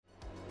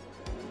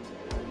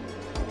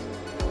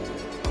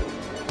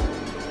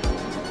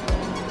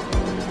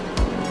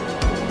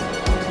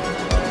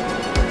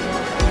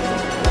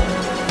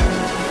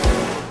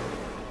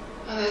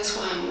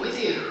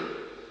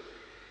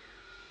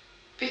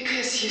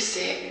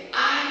say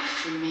I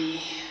for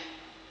me.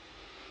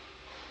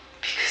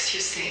 Because you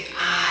say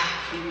I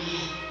for me.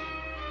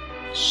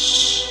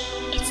 Shh,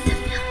 it's the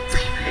Film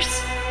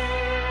Flamers.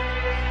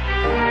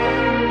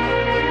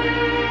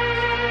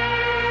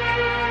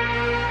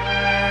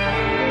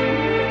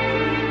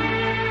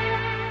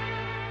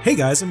 Hey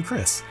guys, I'm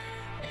Chris.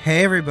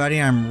 Hey everybody,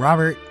 I'm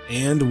Robert.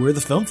 And we're the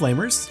Film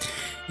Flamers.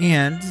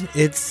 And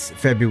it's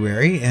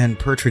February, and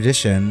per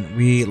tradition,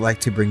 we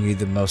like to bring you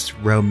the most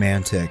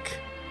romantic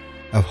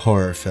of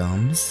horror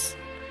films.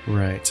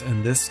 Right,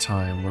 and this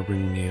time we're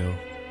bringing you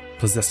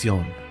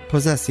Possession.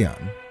 Possession.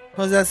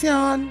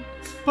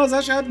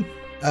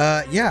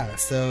 Yeah,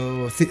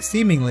 so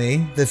seemingly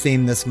the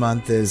theme this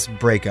month is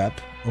breakup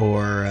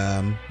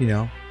or,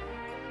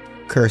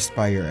 cursed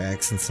by your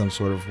ex in some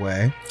sort of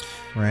way,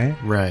 right?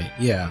 Right,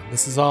 yeah.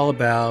 This is all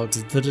about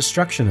the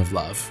destruction of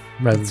love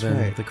rather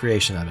than the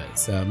creation of it.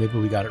 So maybe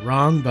we got it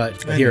wrong,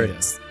 but here it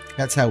is.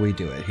 That's how we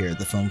do it here at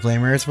the Film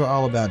Flamers. We're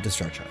all about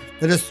destruction.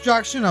 The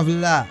destruction of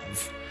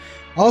love.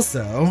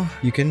 Also,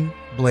 you can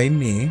blame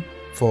me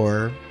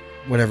for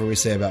whatever we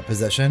say about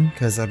Possession,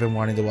 because I've been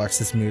wanting to watch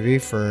this movie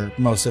for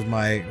most of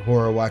my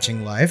horror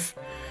watching life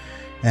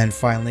and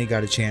finally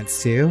got a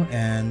chance to.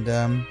 And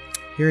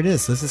here it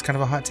is. This is kind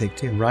of a hot take,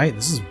 too. Right.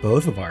 This is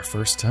both of our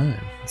first time.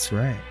 That's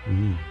right.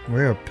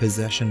 We're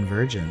Possession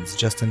virgins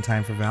just in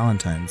time for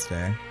Valentine's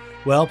Day.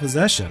 Well,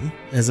 Possession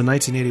is a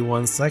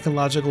 1981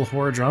 psychological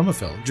horror drama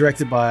film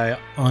directed by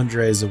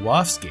Andrzej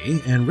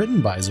Zawofsky and written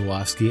by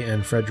Zawofsky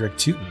and Frederick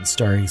Tootin,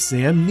 starring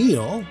Sam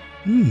Neill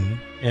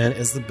and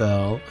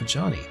Isabelle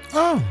Adjani.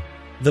 Oh.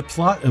 The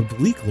plot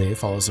obliquely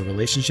follows a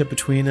relationship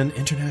between an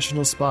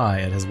international spy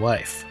and his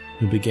wife,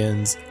 who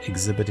begins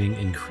exhibiting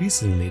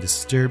increasingly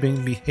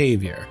disturbing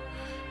behavior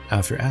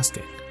after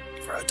asking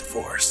for a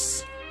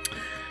divorce.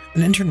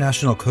 An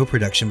international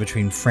co-production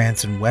between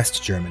France and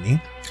West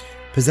Germany,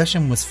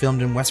 Possession was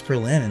filmed in West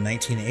Berlin in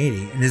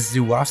 1980 and is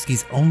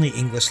Zawofsky's only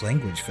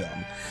English-language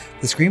film.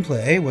 The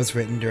screenplay was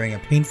written during a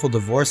painful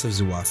divorce of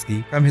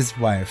Zawofsky from his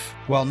wife.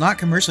 While not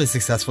commercially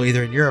successful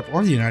either in Europe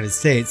or the United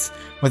States,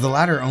 with the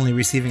latter only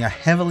receiving a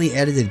heavily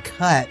edited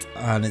cut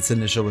on its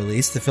initial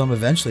release, the film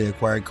eventually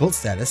acquired cult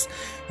status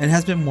and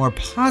has been more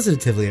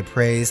positively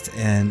appraised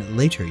in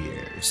later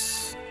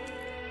years.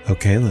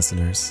 Okay,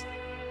 listeners,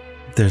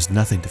 there's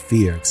nothing to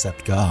fear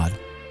except God,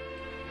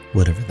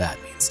 whatever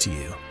that means to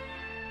you.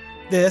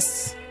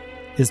 This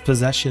is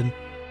Possession.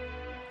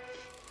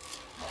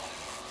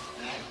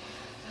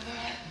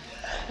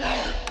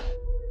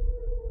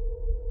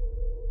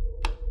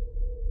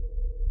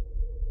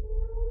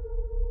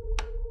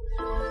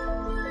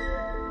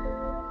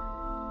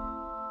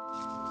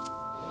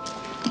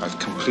 I've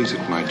completed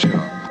my job.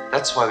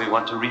 That's why we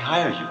want to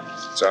rehire you.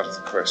 It's out of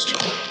the question.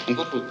 And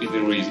what would be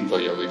the reason for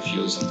your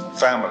refusal?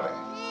 Family.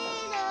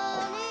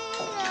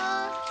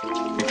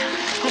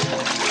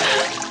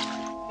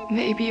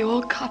 Maybe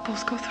all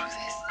couples go through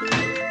this.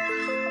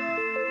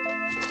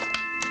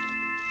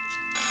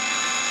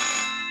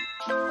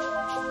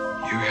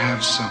 You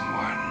have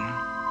someone.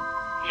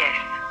 Yes,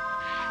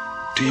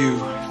 Do you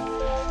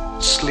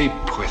sleep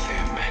with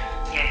him?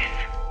 yes.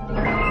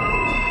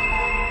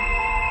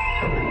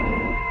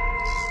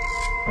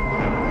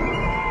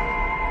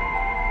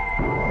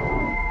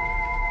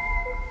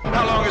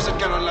 How long is it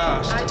gonna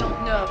last? I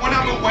don't know. When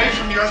I'm away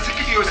from you, I think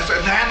of you as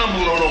an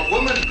animal or a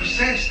woman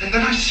possessed. And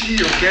then I see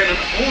you again and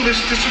all this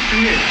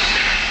disappears.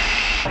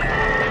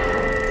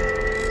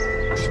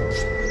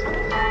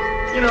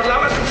 You know,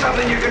 love isn't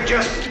something you could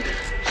just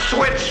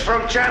switch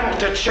from channel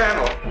to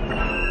channel.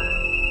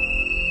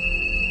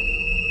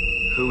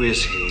 Who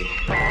is he? Do you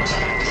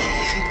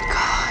believe in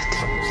God?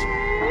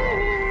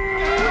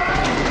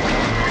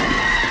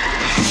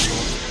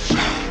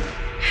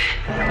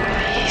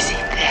 Is he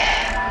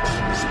there?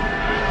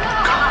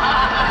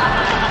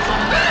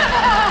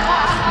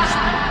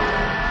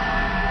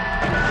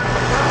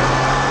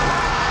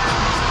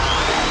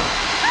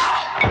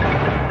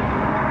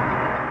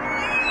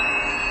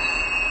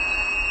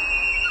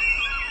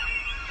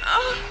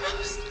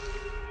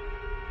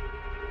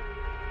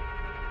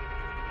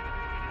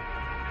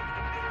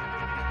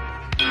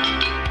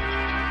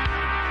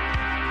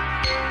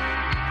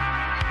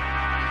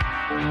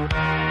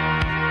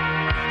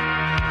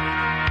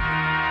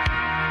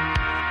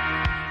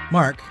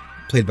 Mark,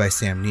 played by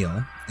Sam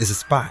Neill, is a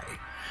spy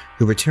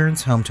who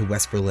returns home to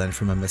West Berlin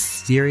from a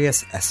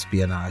mysterious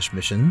espionage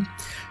mission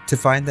to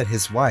find that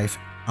his wife,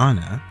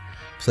 Anna,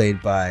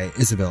 played by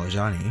Isabelle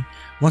Adjani,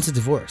 wants a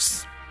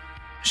divorce.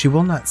 She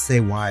will not say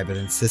why, but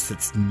insists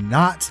it's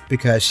not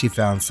because she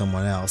found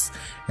someone else,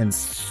 and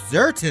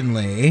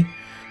certainly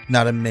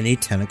not a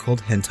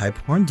many-tentacled hentai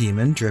porn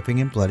demon dripping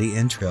in bloody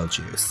entrail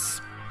juice.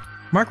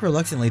 Mark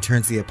reluctantly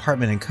turns the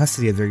apartment and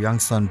custody of their young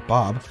son,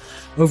 Bob,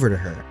 over to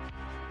her.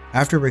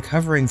 After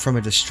recovering from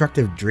a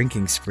destructive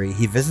drinking spree,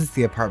 he visits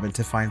the apartment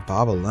to find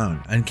Bob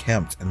alone,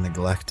 unkempt and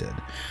neglected.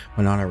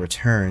 When Anna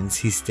returns,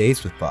 he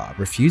stays with Bob,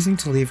 refusing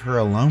to leave her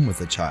alone with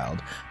the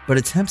child, but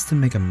attempts to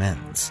make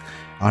amends.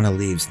 Anna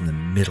leaves in the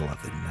middle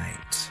of the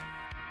night.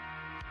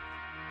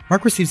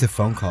 Mark receives a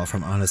phone call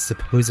from Anna's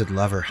supposed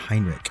lover,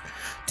 Heinrich,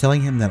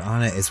 telling him that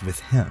Anna is with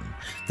him.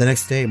 The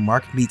next day,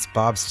 Mark meets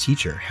Bob's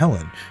teacher,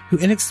 Helen, who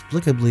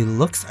inexplicably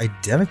looks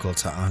identical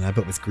to Anna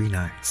but with green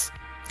eyes.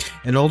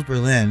 In old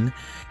Berlin,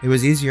 it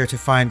was easier to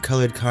find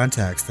colored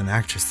contacts than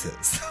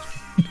actresses.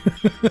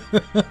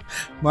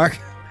 Mark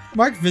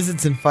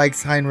visits and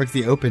fights Heinrich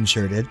the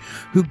open-shirted,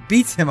 who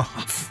beats him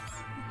off.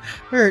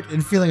 Hurt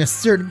and feeling a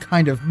certain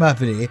kind of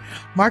muppety,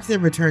 Mark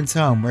then returns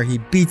home where he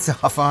beats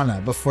off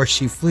Anna before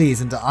she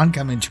flees into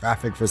oncoming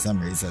traffic for some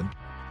reason.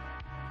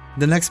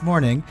 The next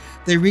morning,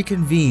 they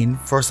reconvene,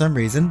 for some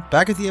reason,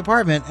 back at the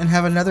apartment and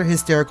have another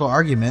hysterical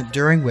argument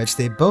during which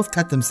they both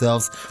cut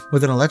themselves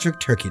with an electric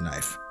turkey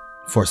knife,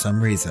 for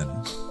some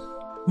reason.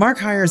 Mark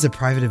hires a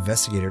private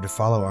investigator to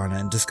follow Anna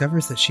and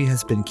discovers that she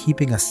has been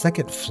keeping a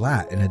second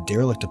flat in a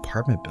derelict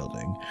apartment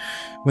building.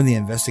 When the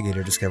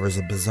investigator discovers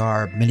a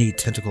bizarre,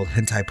 many-tentacled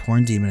hentai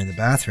porn demon in the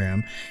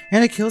bathroom,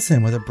 Anna kills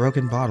him with a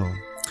broken bottle.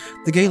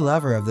 The gay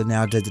lover of the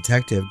now-dead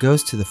detective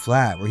goes to the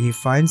flat where he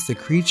finds the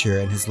creature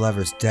and his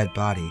lover's dead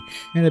body.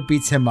 Anna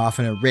beats him off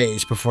in a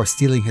rage before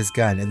stealing his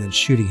gun and then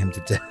shooting him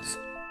to death.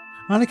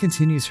 Anna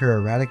continues her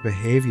erratic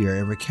behavior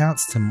and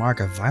recounts to Mark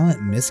a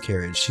violent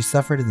miscarriage she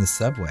suffered in the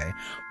subway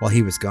while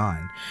he was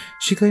gone.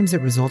 She claims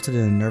it resulted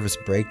in a nervous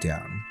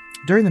breakdown.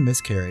 During the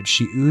miscarriage,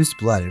 she oozed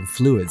blood and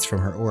fluids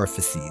from her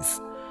orifices.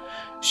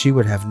 She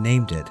would have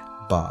named it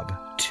Bob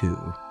 2.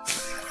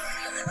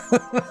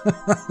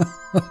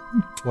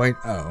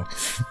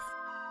 0.0.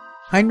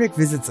 Heinrich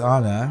visits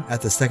Anna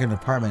at the second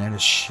apartment and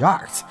is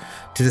shocked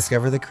to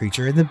discover the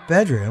creature in the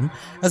bedroom,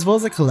 as well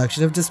as a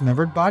collection of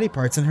dismembered body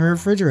parts in her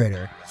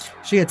refrigerator.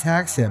 She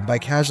attacks him by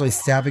casually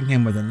stabbing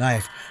him with a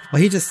knife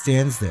while he just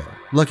stands there,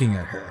 looking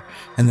at her,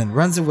 and then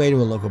runs away to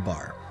a local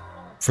bar,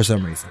 for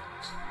some reason.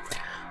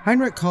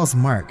 Heinrich calls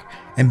Mark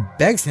and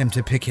begs him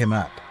to pick him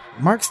up.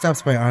 Mark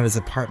stops by Anna's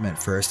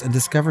apartment first and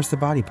discovers the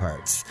body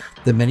parts.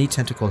 The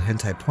many-tentacled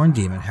hentai porn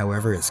demon,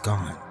 however, is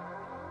gone.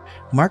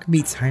 Mark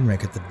meets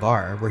Heinrich at the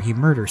bar where he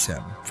murders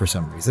him, for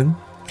some reason,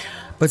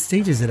 but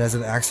stages it as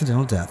an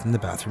accidental death in the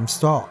bathroom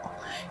stall.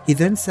 He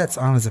then sets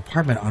Anna's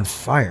apartment on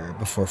fire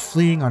before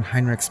fleeing on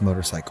Heinrich's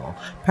motorcycle,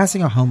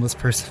 passing a homeless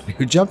person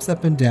who jumps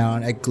up and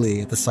down at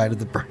glee at the sight of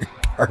the burning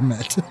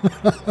apartment.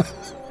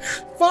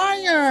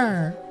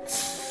 Fire!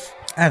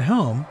 At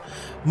home,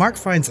 Mark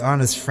finds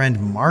Anna's friend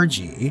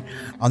Margie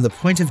on the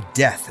point of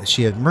death as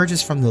she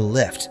emerges from the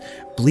lift,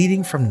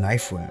 bleeding from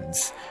knife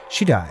wounds.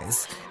 She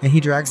dies, and he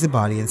drags the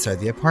body inside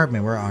the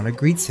apartment where Anna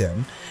greets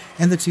him,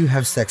 and the two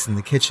have sex in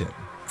the kitchen,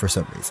 for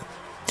some reason.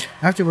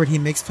 Afterward, he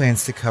makes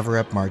plans to cover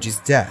up Margie's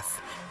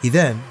death. He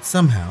then,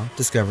 somehow,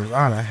 discovers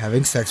Anna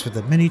having sex with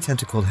a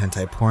many-tentacled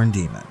hentai porn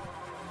demon.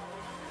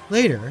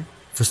 Later,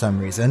 for some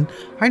reason,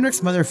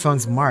 Heinrich's mother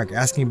phones Mark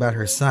asking about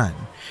her son.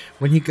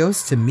 When he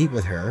goes to meet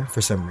with her,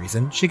 for some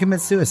reason, she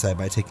commits suicide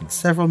by taking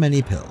several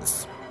many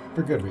pills.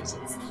 For good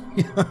reasons.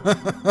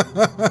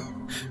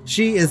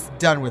 She is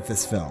done with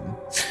this film.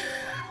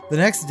 The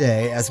next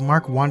day, as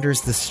Mark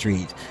wanders the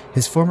street,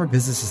 his former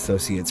business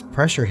associates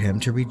pressure him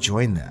to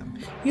rejoin them.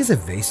 He is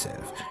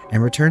evasive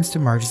and returns to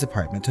Margie's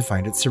apartment to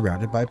find it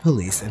surrounded by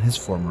police and his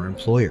former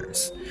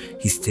employers.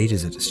 He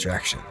stages a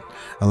distraction,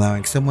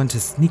 allowing someone to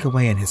sneak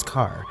away in his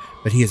car,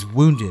 but he is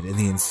wounded in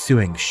the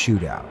ensuing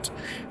shootout.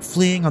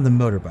 Fleeing on the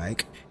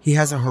motorbike, he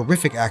has a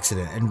horrific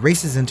accident and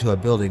races into a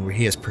building where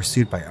he is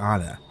pursued by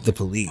Anna, the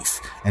police,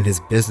 and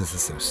his business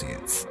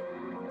associates.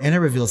 Anna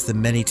reveals the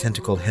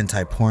many-tentacled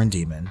hentai porn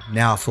demon,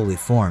 now fully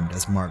formed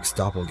as Mark's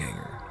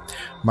doppelganger.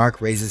 Mark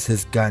raises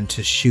his gun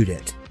to shoot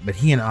it, but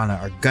he and Anna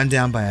are gunned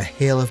down by a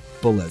hail of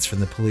bullets from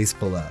the police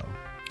below.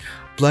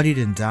 Bloodied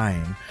and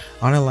dying,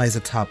 Anna lies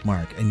atop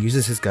Mark and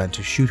uses his gun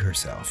to shoot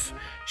herself.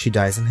 She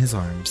dies in his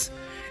arms,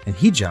 and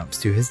he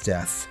jumps to his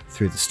death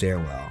through the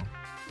stairwell.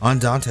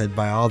 Undaunted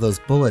by all those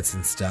bullets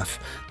and stuff,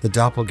 the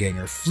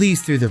doppelganger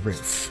flees through the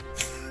roof.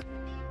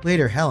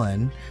 Later,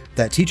 Helen,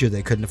 that teacher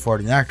they couldn't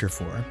afford an actor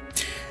for,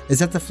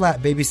 is at the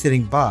flat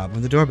babysitting Bob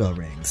when the doorbell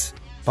rings.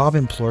 Bob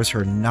implores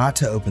her not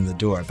to open the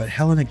door, but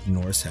Helen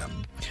ignores him.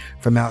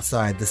 From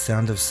outside, the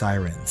sound of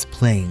sirens,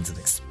 planes, and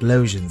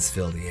explosions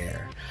fill the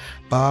air.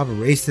 Bob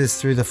races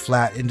through the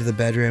flat into the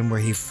bedroom where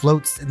he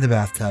floats in the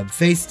bathtub,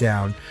 face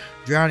down,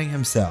 drowning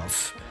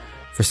himself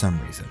for some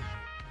reason.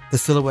 The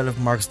silhouette of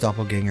Mark's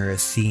doppelganger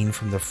is seen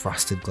from the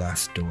frosted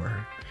glass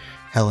door.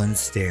 Helen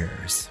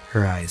stares,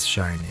 her eyes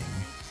shining.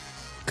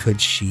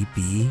 Could she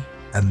be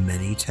a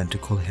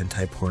many-tentacled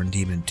hentai porn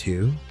demon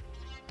too?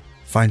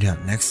 Find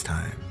out next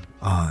time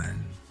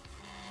on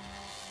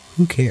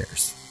Who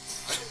Cares?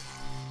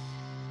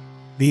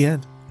 The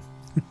end.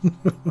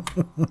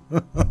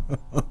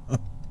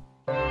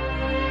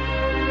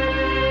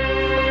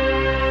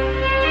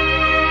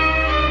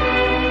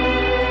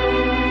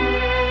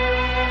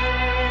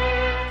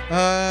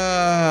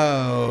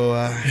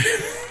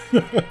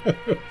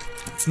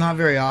 It's not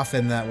very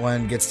often that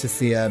one gets to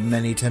see a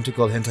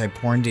many-tentacled hentai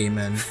porn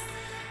demon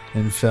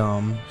in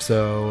film,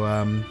 so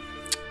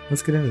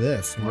let's get into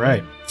this.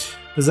 Right.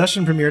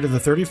 Possession premiered at the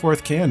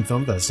 34th Cannes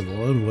Film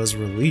Festival and was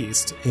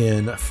released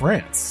in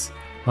France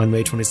on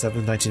May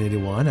 27,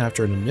 1981,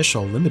 after an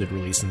initial limited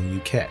release in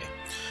the UK.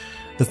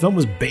 The film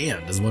was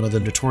banned as one of the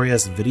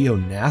notorious video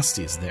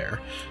nasties there,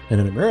 and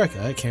in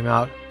America it came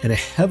out in a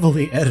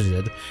heavily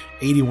edited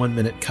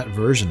 81-minute cut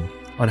version.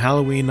 On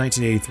Halloween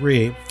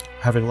 1983,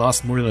 having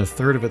lost more than a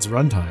third of its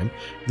runtime,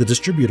 the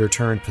distributor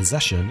turned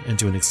Possession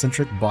into an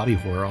eccentric body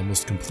horror,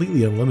 almost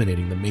completely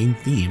eliminating the main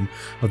theme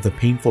of the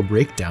painful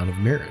breakdown of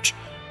marriage.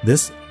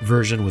 This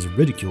version was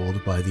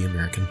ridiculed by the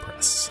American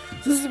press.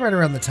 This is right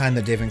around the time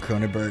that David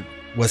Cronenberg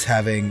was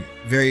having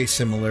very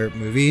similar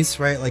movies,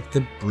 right? Like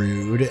The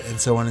Brood and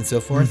so on and so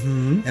forth.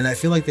 Mm-hmm. And I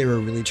feel like they were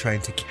really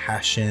trying to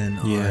cash in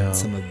on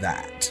some of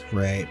that,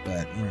 right?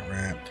 But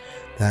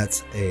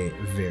that's a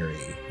very,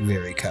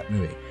 very cut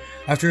movie.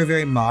 After a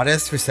very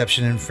modest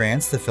reception in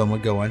France, the film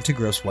would go on to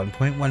gross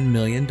 $1.1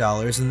 million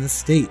in the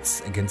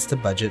States against a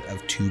budget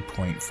of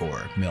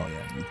 $2.4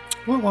 million.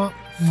 Wah, wah.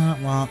 Wah,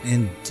 wah,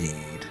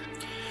 indeed.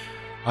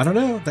 I don't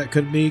know. That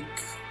could make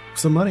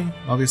some money.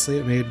 Obviously,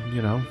 it made,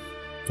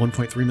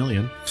 $1.3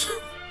 million.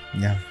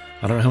 Yeah.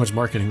 I don't know how much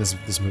marketing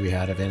this movie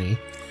had, if any.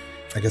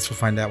 I guess we'll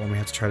find out when we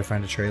have to try to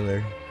find a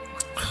trailer.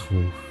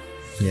 Ooh.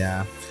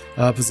 Yeah.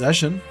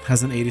 Possession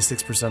has an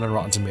 86% on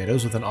Rotten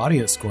Tomatoes with an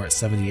audience score at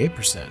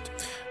 78%.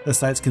 The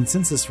site's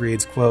consensus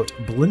reads, quote,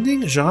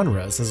 blending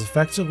genres as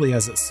effectively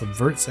as it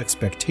subverts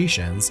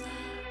expectations,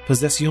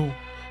 Possession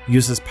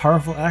uses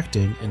powerful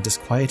acting and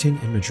disquieting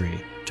imagery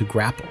to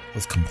grapple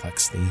with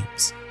complex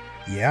themes.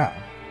 Yeah.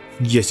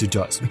 Yes, it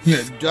does.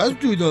 It does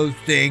do those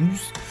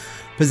things.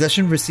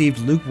 Possession received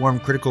lukewarm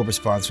critical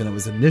response when it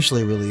was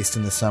initially released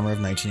in the summer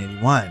of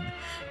 1981.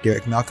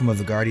 Derek Malcolm of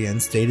The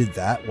Guardian stated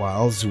that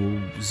while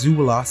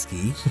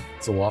Zawofsky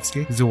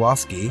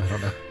I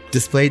don't know.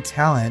 displayed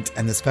talent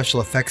and the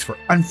special effects were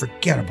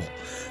unforgettable,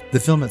 the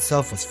film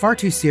itself was far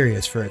too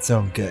serious for its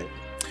own good.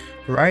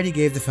 Variety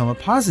gave the film a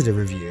positive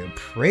review,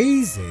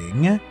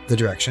 praising the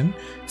direction,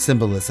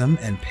 symbolism,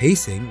 and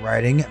pacing.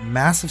 Writing,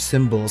 massive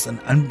symbols,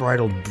 and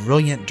unbridled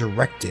brilliant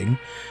directing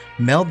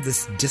meld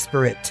this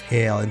disparate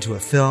tale into a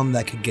film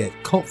that could get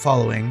cult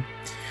following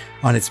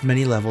on its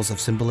many levels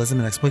of symbolism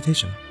and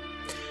exploitation.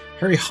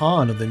 Harry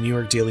Hahn of the New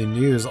York Daily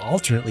News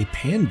alternately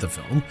panned the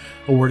film,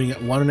 awarding it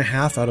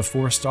 1.5 out of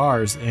 4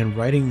 stars and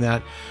writing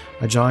that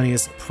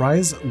Ajani's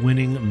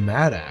prize-winning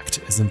Mad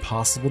Act is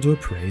impossible to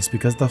appraise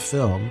because the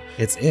film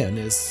it's in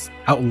is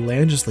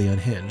outlandishly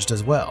unhinged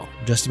as well.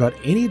 Just about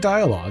any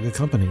dialogue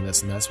accompanying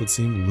this mess would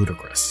seem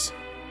ludicrous.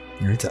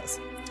 It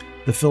does.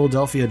 The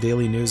Philadelphia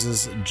Daily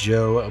News'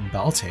 Joe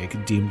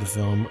Baltake deemed the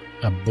film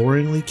a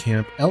boringly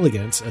camp,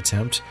 elegant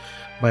attempt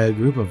by a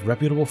group of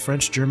reputable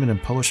French, German,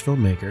 and Polish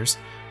filmmakers,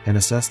 and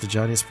assessed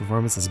Ajani's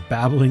performance as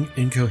babbling,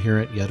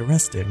 incoherent, yet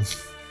arresting.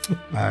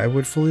 I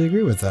would fully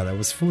agree with that. I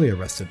was fully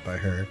arrested by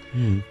her,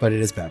 but it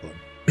is babbling.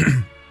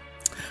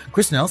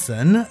 Chris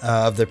Nelson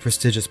of the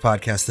prestigious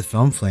podcast The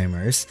Film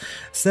Flamers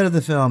said of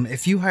the film,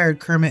 if you hired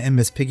Kermit and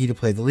Miss Piggy to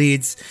play the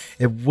leads,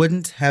 it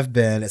wouldn't have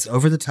been as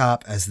over the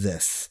top as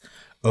this.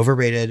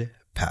 Overrated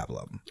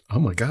pablum. Oh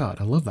my God,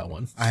 I love that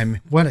one.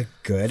 What a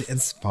good and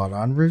spot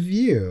on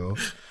review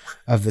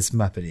of this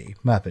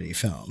Muppety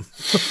film.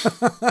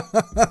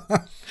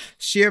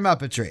 Sheer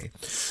Muppetry.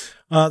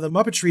 The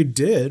Muppetry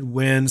did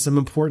win some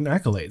important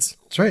accolades.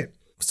 That's right.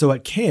 So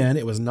at Cannes,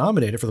 it was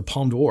nominated for the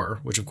Palme d'Or,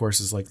 which of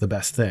course is like the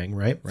best thing,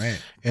 right? Right.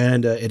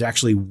 And it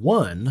actually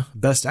won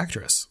Best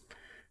Actress.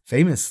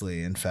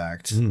 Famously, in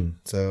fact.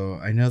 So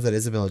I know that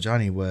Isabelle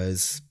Adjani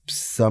was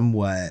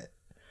somewhat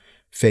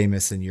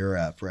famous in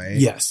Europe, right?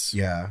 Yes.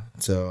 Yeah.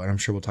 So, and I'm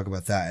sure we'll talk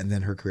about that. And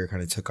then her career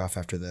kind of took off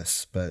after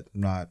this, but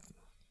not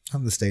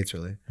in the States,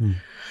 really.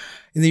 In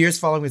the years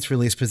following its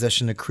release,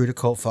 Possession accrued a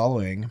cult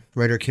following.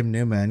 Writer Kim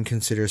Newman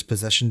considers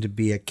Possession to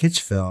be a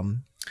kitsch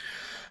film,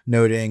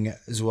 noting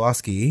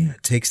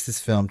Zawofsky takes this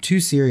film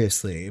too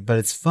seriously, but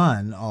it's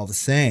fun all the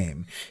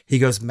same. He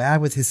goes mad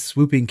with his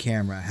swooping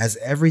camera, has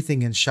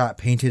everything in shot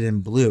painted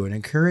in blue, and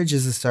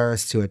encourages the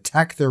stars to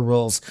attack their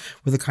roles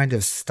with a kind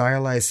of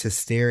stylized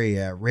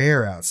hysteria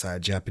rare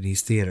outside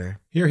Japanese theater.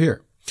 Hear,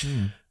 hear.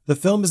 The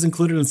film is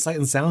included in Sight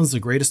and Sound's The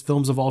Greatest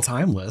Films of All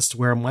Time list,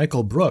 where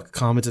Michael Brook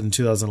commented in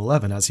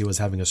 2011 as he was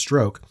having a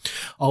stroke.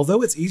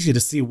 Although it's easy to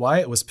see why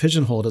it was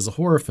pigeonholed as a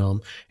horror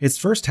film, its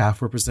first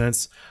half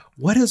represents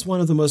what is one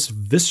of the most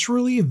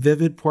viscerally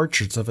vivid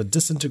portraits of a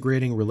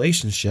disintegrating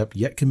relationship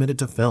yet committed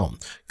to film,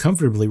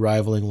 comfortably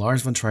rivaling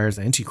Lars von Trier's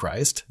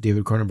Antichrist,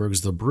 David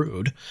Cronenberg's The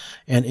Brood,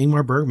 and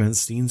Ingmar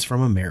Bergman's Scenes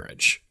from a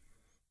Marriage.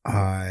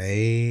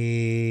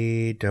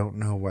 I don't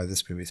know why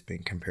this movie's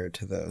being compared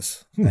to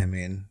those. I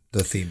mean,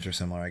 the themes are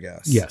similar, I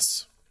guess.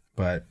 Yes.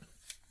 But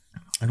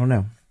I don't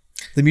know.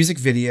 The music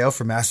video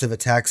for Massive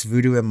Attack's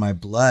Voodoo in My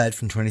Blood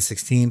from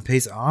 2016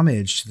 pays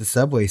homage to the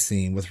subway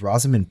scene with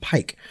Rosamund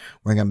Pike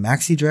wearing a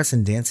maxi dress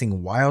and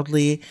dancing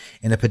wildly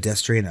in a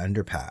pedestrian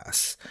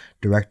underpass.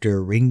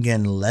 Director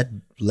Ringen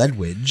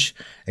Ledwidge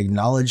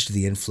acknowledged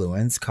the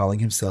influence, calling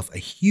himself a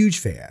huge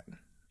fan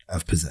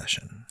of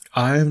Possession.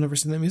 I've never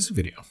seen that music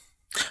video.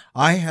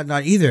 I had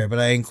not either, but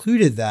I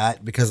included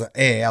that because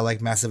A, I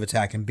like Massive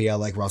Attack, and B, I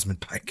like Rosamund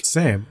Pike.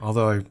 Same,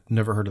 although I've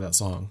never heard of that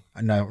song.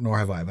 No, nor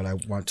have I, but I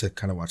want to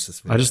kind of watch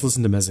this video. I just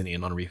listened to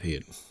Mezzanine on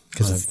repeat.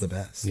 Because it's the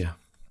best. Yeah.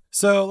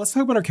 So let's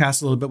talk about our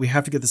cast a little bit. We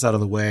have to get this out of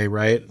the way,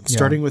 right? Yeah.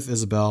 Starting with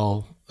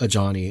Isabelle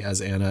Adjani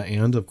as Anna,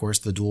 and of course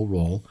the dual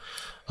role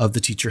of the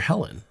teacher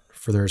Helen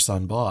for their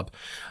son Bob.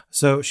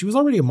 So she was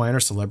already a minor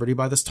celebrity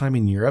by this time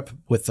in Europe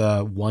with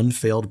one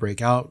failed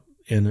breakout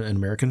in an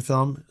American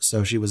film.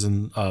 So she was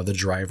in The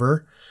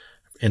Driver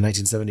in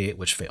 1978,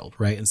 which failed,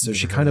 right? And so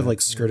she kind of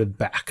like skirted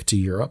back to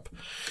Europe.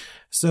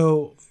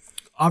 So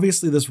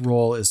obviously this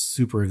role is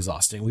super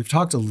exhausting. We've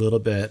talked a little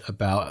bit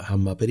about how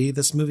Muppety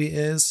this movie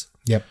is.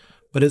 Yep.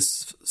 But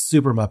it's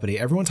super Muppety.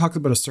 Everyone talks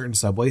about a certain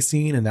subway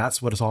scene, and that's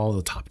what it's all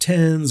the top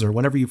 10s, or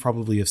whenever you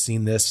probably have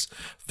seen this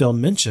film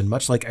mentioned,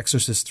 much like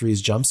Exorcist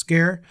 3's jump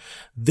scare.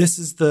 This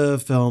is the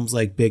film's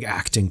like big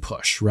acting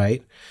push,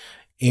 right?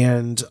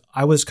 And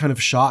I was kind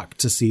of shocked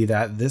to see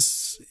that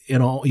this,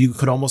 you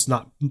could almost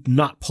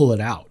not pull it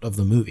out of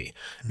the movie,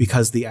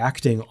 because the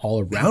acting all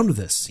around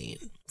this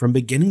scene, from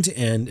beginning to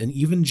end, and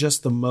even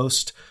just the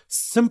most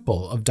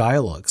simple of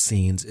dialogue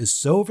scenes, is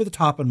so over the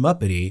top and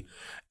Muppety.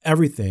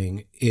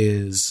 Everything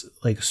is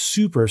like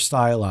super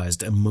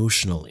stylized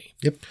emotionally.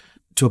 Yep.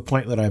 To a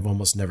point that I've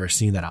almost never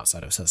seen that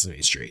outside of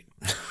Sesame Street.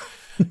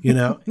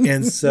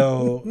 And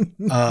so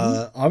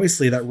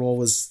obviously that role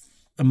was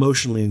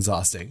emotionally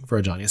exhausting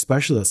for Adjani,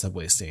 especially the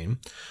subway scene.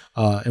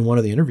 In one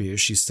of the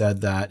interviews, she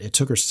said that it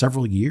took her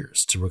several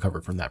years to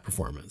recover from that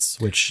performance,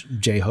 which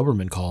Jay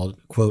Hoberman called,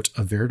 quote,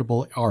 a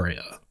veritable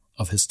aria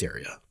of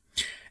hysteria.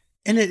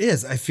 And it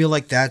is. I feel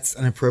like that's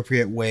an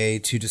appropriate way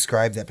to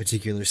describe that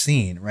particular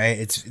scene, right?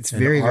 It's An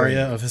very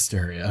aria of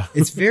hysteria.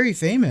 It's very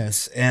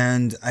famous,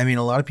 and I mean,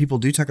 a lot of people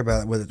do talk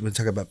about it when they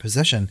talk about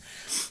possession,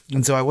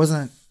 and so I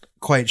wasn't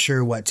quite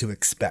sure what to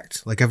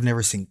expect. Like, I've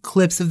never seen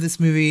clips of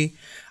this movie.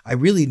 I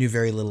really knew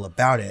very little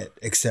about it,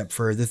 except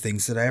for the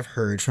things that I've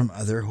heard from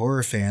other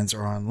horror fans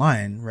or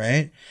online,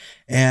 right?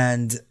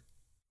 And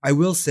I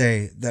will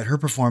say that her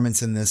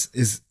performance in this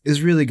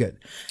is really good.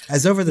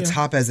 As over the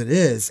top as it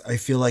is, I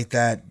feel like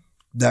that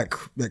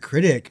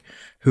critic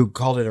who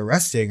called it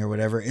arresting or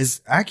whatever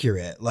is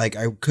accurate. Like,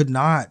 I could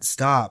not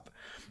stop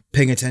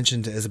paying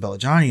attention to Isabelle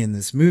Adjani in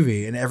this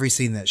movie and every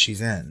scene that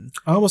she's in.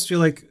 I almost feel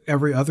like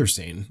every other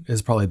scene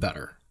is probably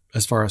better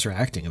as far as her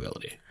acting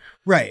ability.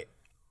 Right.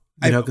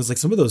 Because like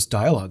some of those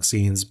dialogue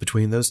scenes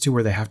between those two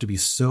where they have to be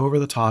so over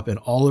the top and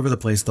all over the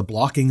place. The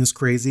blocking is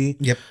crazy.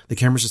 Yep. The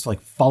camera's just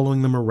like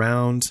following them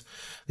around.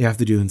 They have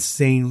to do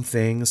insane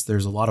things.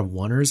 There's a lot of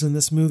oneers in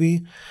this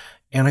movie.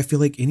 And I feel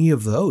like any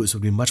of those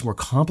would be much more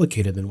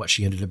complicated than what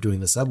she ended up doing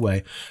in the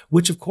subway,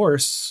 which of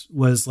course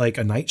was like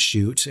a night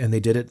shoot, and they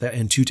did it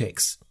in 2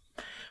 takes.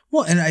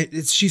 Well,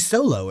 and she's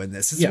solo in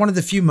this. It's one of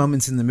the few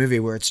moments in the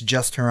movie where it's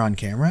just her on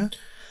camera.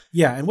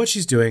 Yeah, and what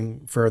she's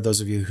doing, for those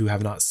of you who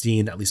have not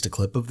seen at least a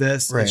clip of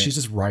this, right, is she's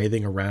just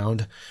writhing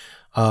around,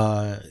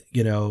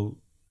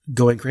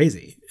 going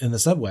crazy in the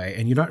subway,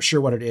 and you're not sure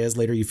what it is.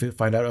 Later you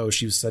find out,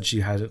 she said she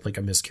had like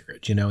a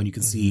miscarriage, and you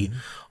can see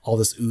all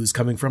this ooze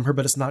coming from her,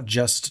 but it's not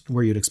just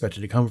where you'd expect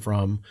it to come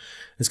from.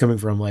 It's coming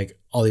from like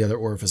all the other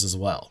orifices as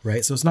well,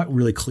 right? So it's not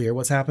really clear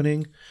what's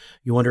happening.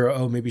 You wonder,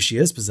 maybe she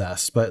is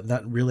possessed, but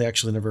that really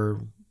actually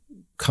never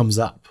comes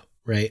up,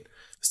 right?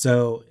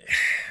 So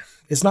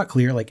it's not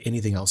clear, like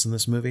anything else in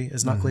this movie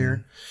is not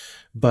clear.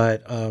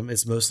 But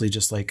it's mostly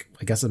just like,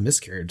 I guess, a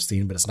miscarriage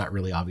scene, but it's not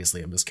really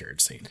obviously a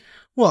miscarriage scene.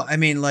 Well, I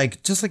mean,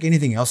 like, just like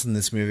anything else in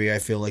this movie, I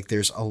feel like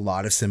there's a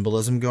lot of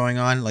symbolism going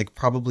on, like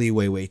probably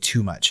way, way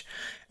too much.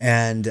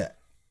 And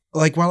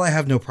like, while I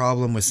have no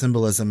problem with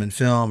symbolism in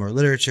film or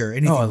literature or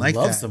anything like that.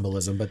 I love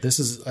symbolism, but this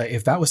is,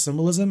 if that was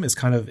symbolism, it's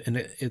kind of, and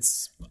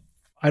it's,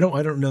 I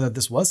don't know that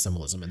this was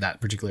symbolism in that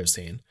particular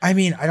scene. I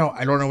mean, I don't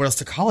know what else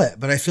to call it,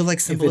 but I feel like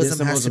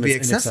symbolism has to be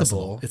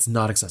accessible. It's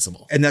not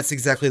accessible. And that's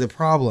exactly the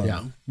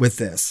problem with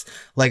this.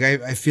 Like,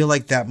 I feel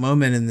like that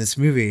moment in this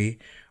movie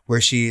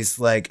where she's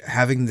like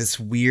having this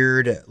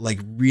weird, like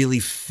really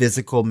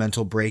physical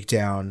mental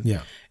breakdown.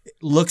 Yeah.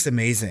 Looks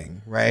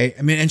amazing, right?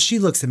 I mean, and she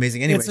looks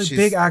amazing anyway. It's a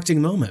big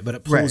acting moment, but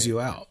it pulls you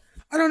out.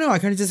 I don't know. I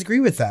kind of disagree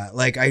with that.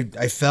 Like,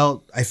 I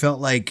felt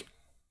like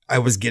I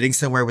was getting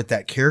somewhere with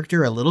that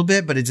character a little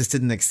bit, but it just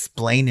didn't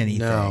explain anything.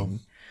 No.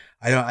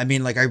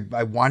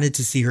 I wanted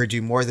to see her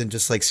do more than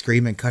just like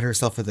scream and cut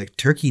herself with a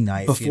turkey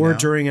knife. Before,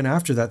 during, and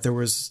after that, there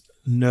was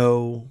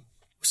no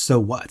so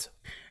what.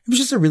 It was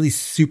just a really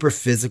super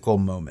physical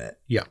moment.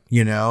 Yeah.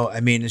 I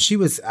mean, she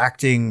was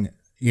acting,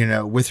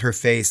 with her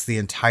face the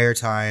entire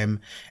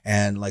time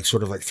and like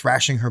sort of like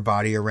thrashing her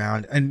body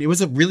around. And it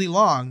was it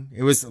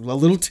was a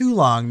little too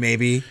long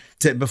maybe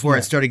before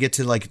it started to get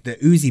to like the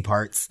oozy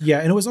parts. Yeah.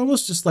 And it was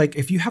almost just like,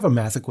 if you have a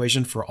math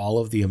equation for all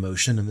of the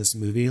emotion in this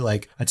movie,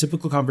 like a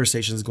typical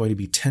conversation is going to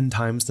be 10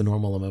 times the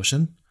normal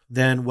emotion,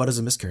 then what is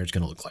a miscarriage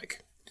going to look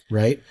like?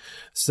 Right.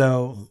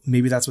 So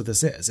maybe that's what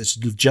this is. It's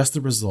just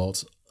the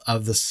result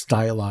of the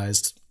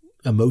stylized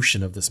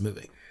emotion of this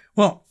movie.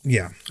 Well,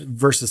 yeah.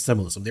 Versus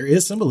symbolism. There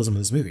is symbolism in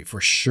this movie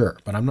for sure,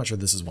 but I'm not sure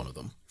this is one of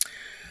them.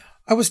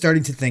 I was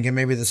starting to think, and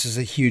maybe this is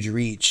a huge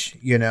reach,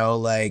 you know,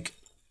 like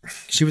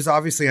she was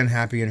obviously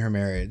unhappy in her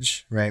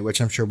marriage, right?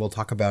 Which I'm sure we'll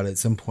talk about at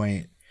some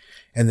point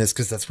in this,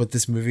 because that's what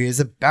this movie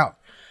is about.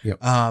 Yep.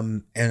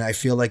 And I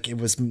feel like it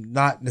was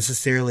not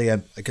necessarily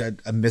a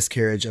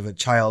miscarriage of a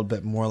child,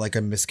 but more like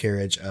a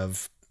miscarriage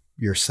of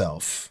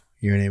yourself.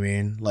 You know what I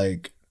mean?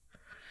 Like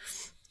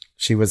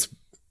she was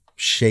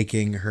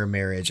shaking her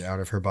marriage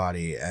out of her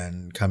body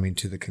and coming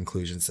to the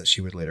conclusions that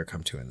she would later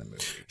come to in the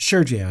movie.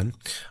 Sure, Jan.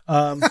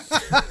 I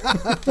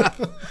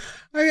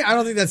mean, I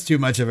don't think that's too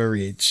much of a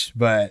reach,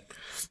 but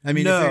I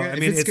mean, No,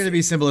 if it's going to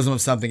be symbolism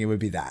of something, it would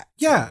be that.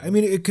 Yeah, I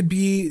mean, it could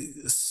be.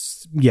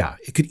 Yeah,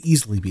 it could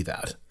easily be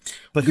that.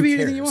 But It could who be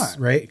cares, anything you want.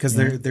 right? Because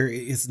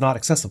it's not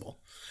accessible.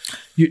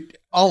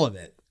 All of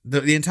it.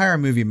 The entire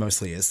movie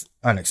mostly is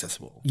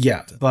inaccessible.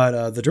 Yeah,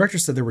 but the director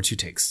said there were 2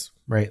 takes,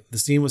 right? The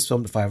scene was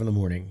filmed at 5 a.m.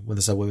 when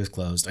the subway was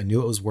closed. I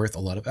knew it was worth a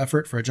lot of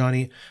effort for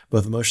Johnny,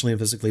 both emotionally and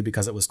physically,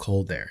 because it was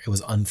cold there. It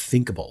was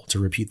unthinkable to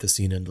repeat the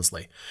scene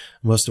endlessly.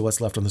 Most of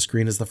what's left on the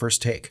screen is the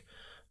first take.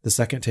 The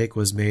second take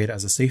was made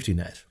as a safety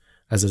net,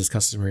 as it is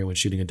customary when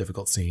shooting in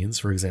difficult scenes,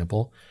 for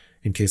example,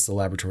 in case the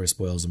laboratory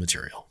spoils the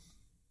material.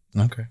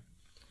 Okay.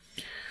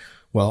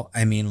 Well,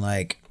 I mean,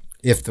 like,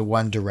 if the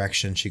one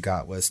direction she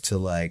got was to,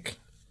 like,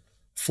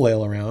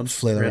 Flail around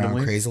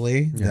randomly.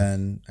 crazily,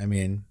 then, I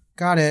mean,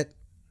 got it.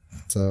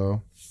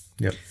 So,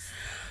 Yep.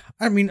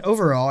 I mean,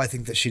 overall, I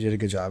think that she did a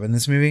good job in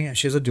this movie.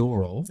 She has a dual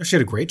role. She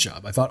had a great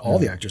job. I thought all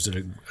the actors did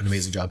an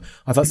amazing job.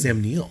 I thought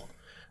Sam Neill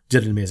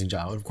did an amazing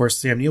job. Of course,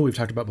 Sam Neill we've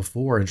talked about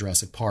before in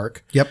Jurassic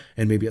Park. Yep.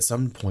 And maybe at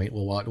some point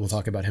we'll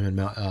talk about him in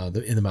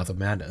The Mouth of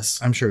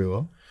Madness. I'm sure we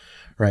will.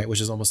 Right,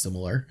 which is almost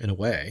similar in a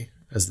way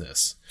as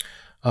this.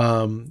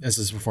 As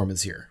his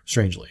performance here,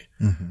 strangely.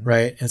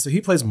 Right? And so he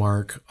plays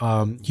Mark.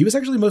 He was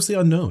actually mostly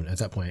unknown at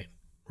that point,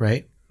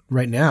 right?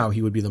 Right now,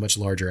 he would be the much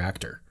larger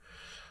actor.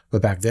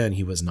 But back then,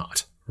 he was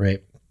not,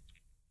 right?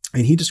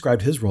 And he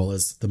described his role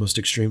as the most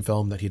extreme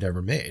film that he'd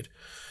ever made.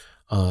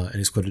 And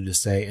he's quoted to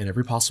say, in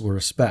every possible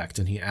respect.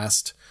 And he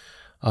asked,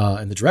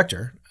 and the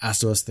director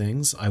asked of us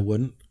things I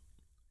wouldn't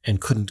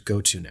and couldn't go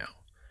to now.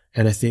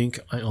 And I think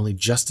I only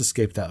just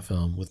escaped that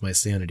film with my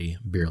sanity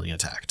barely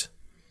intact.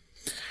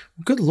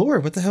 Good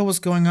Lord, what the hell was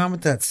going on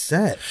with that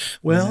set?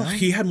 Well, You know?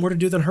 he had more to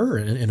do than her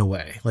in a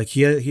way. Like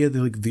he had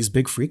like these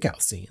big freak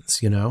out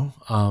scenes, you know.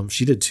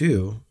 She did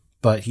too,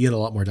 but he had a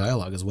lot more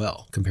dialogue as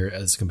well compared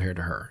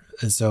to her.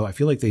 And so I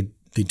feel like they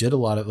did a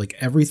lot of like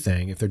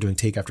everything. If they're doing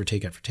take after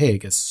take after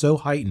take, is so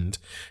heightened,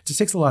 it just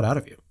takes a lot out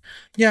of you.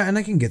 Yeah, and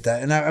I can get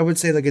that. And I would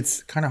say like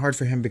it's kind of hard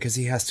for him because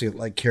he has to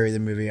like carry the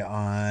movie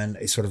on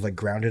a sort of like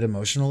grounded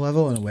emotional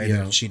level in a way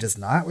that she does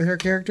not with her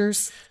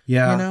characters.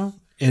 Yeah. You know?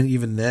 And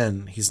even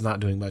then, he's not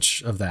doing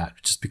much of that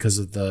just because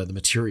of the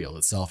material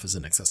itself is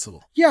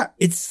inaccessible. Yeah,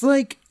 it's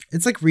like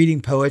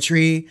reading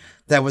poetry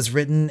that was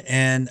written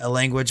in a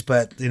language,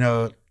 but you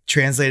know,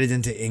 translated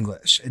into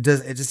English. It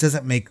just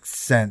doesn't make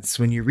sense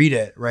when you read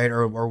it, right?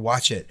 Or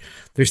watch it.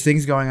 There's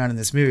things going on in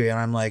this movie, and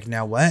I'm like,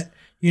 now what?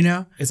 You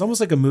know? It's almost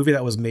like a movie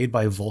that was made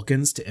by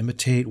Vulcans to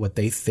imitate what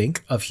they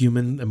think of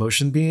human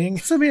emotion being.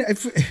 So I mean,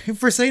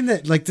 if we're saying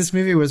that like this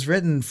movie was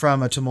written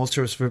from a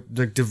tumultuous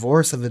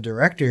divorce of the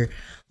director,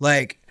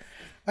 like,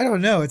 I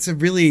don't know. It's a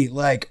really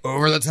like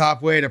over the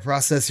top way to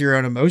process your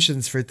own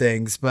emotions for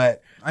things.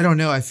 But I don't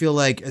know. I feel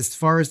like as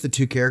far as the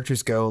two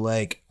characters go,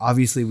 like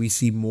obviously we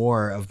see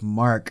more of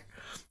Mark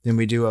than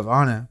we do of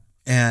Anna.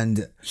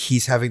 And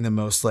he's having the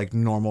most like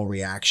normal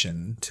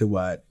reaction to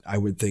what I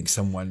would think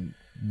someone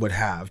would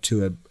have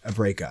to a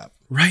breakup.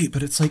 Right.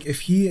 But it's like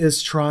if he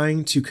is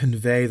trying to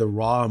convey the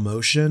raw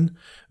emotion,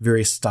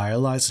 very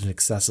stylized and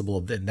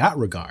accessible in that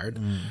regard,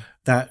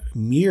 that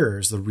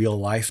mirrors the real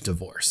life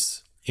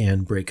divorce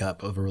and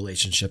breakup of a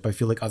relationship. I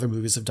feel like other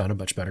movies have done a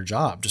much better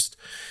job. Just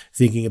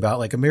thinking about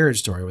like A Marriage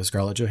Story with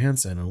Scarlett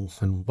Johansson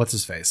and what's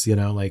his face, you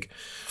know, like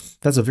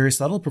that's a very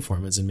subtle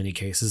performance in many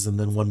cases. And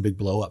then one big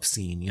blow up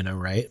scene, you know,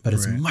 right. But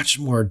it's much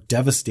more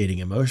devastating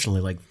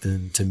emotionally like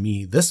than to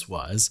me this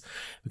was,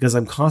 because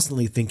I'm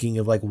constantly thinking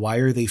of like, why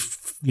are they,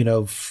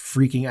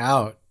 freaking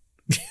out?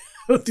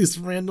 These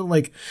random,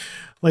 like,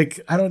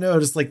 I don't know,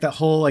 just like that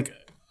whole like,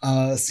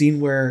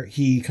 scene where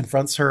he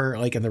confronts her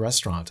like in the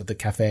restaurant at the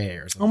cafe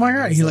or something. Oh my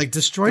God. He like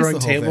destroys throwing the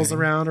whole tables thing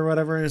around or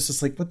whatever. And it's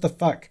just like, what the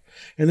fuck?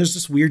 And there's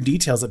just weird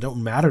details that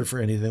don't matter for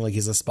anything. Like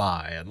he's a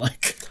spy and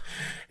like,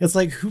 it's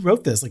like, who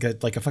wrote this? Like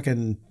a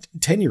fucking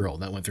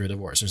 10-year-old that went through a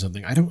divorce or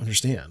something. I don't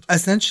understand.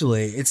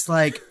 Essentially, it's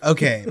like,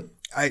 okay,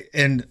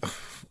 and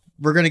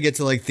we're going to get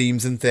to like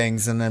themes and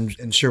things, and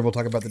I'm sure we'll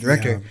talk about the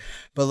director,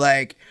 but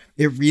like,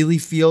 it really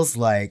feels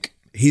like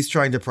he's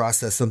trying to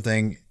process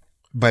something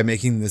by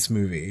making this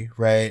movie,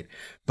 right?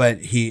 But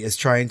he is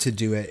trying to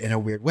do it in a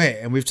weird way.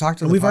 And we've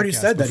talked we've already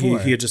said before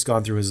that he had just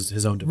gone through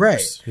his own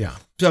divorce. Right. Yeah.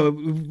 So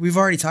we've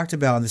already talked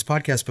about on this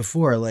podcast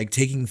before, like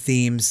taking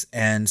themes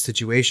and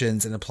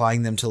situations and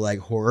applying them to like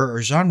horror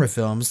or genre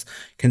films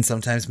can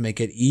sometimes make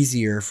it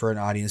easier for an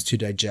audience to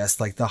digest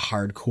like the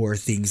hardcore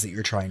things that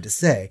you're trying to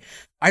say.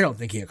 I don't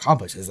think he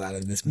accomplishes that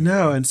in this movie.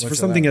 No, and for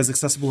something as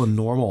accessible and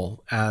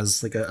normal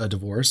as like a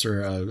divorce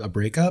or a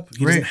breakup,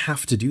 he doesn't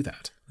have to do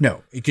that.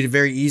 No, he could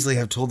very easily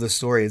have told this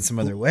story in some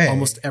other way.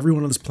 Almost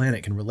everyone on this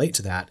planet can relate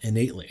to that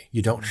innately.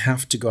 You don't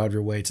have to go out of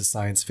your way to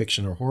science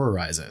fiction or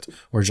horrorize it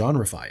or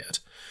genreify it,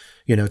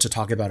 to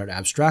talk about it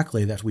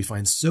abstractly that we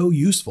find so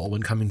useful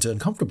when coming to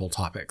uncomfortable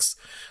topics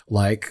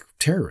like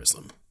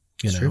terrorism,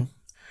 True.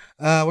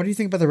 What do you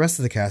think about the rest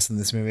of the cast in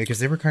this movie? Because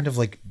they were kind of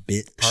like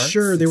bit parts.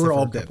 Sure, they were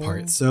all bit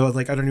parts. So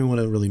like, I don't even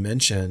want to really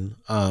mention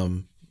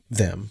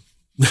them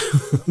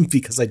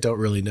because I don't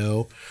really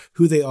know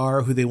who they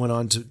are, who they went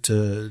on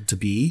to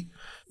be.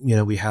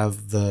 We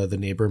have the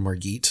neighbor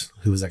Margit,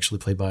 who was actually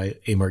played by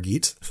a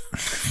Margit.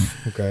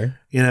 Okay.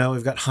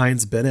 We've got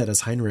Heinz Bennett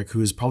as Heinrich,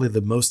 who is probably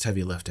the most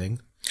heavy lifting.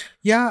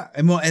 Yeah,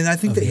 and I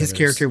think that his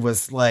character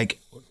was like,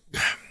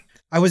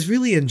 I was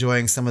really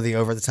enjoying some of the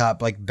over the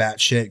top, like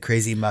batshit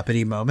crazy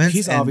Muppety moments.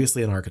 He's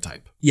obviously an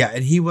archetype. Yeah,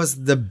 and he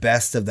was the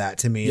best of that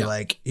to me. Yeah.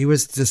 Like he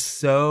was just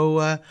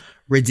so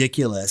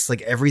ridiculous.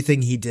 Like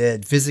everything he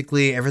did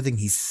physically, everything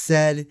he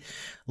said,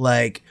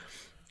 like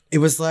it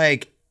was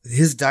like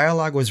his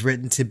dialogue was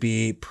written to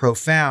be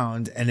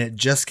profound and it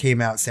just came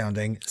out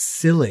sounding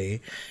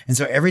silly. And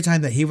so every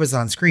time that he was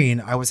on screen,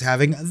 I was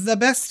having the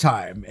best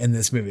time in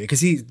this movie because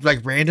he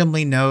like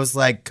randomly knows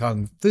like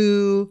kung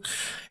fu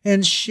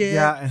and shit.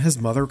 Yeah, and his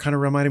mother kind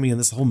of reminded me in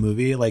this whole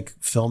movie, like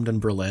filmed in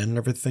Berlin and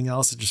everything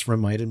else. It just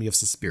reminded me of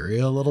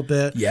Suspiria a little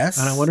bit. Yes.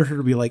 And I wanted her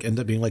to be like, end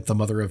up being like the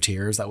mother of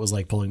tears that was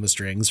like pulling the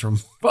strings from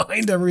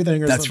behind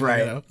everything or That's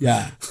something. Right.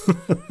 Yeah.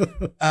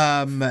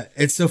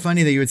 It's so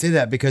funny that you would say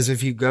that because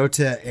if you go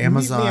to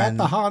Amazon. Meet me at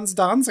the Hans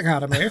Dance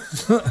Academy.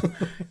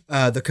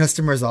 The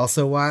customers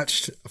also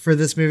watched for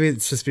this movie.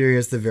 Suspiria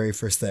is the very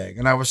first thing.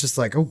 And I was just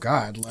like, oh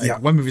God,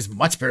 one movie is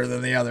much better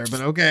than the other,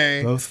 but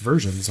okay. Both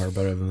versions are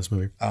better than this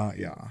movie.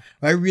 Yeah.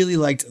 I really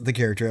liked the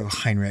character of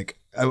Heinrich.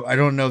 I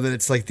don't know that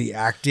it's like the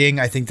acting.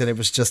 I think that it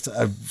was just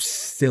a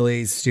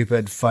silly,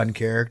 stupid, fun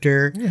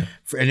character. Yeah.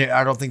 And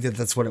I don't think that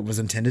that's what it was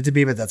intended to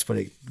be, but that's what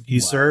he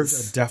served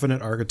a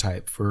definite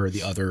archetype for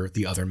the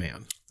other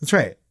man. That's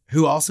right.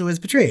 Who also is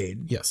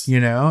betrayed. Yes.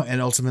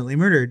 And ultimately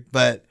murdered.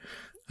 But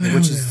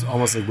which is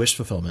almost like wish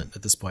fulfillment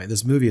at this point.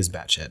 This movie is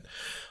batshit.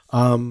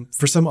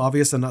 For some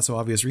obvious and not so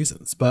obvious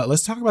reasons. But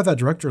let's talk about that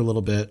director a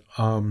little bit.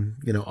 Andrei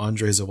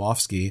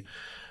Zawofsky.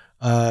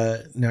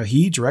 Now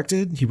he wrote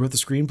the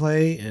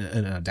screenplay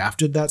and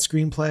adapted that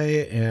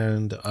screenplay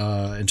and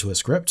into a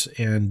script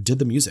and did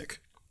the music.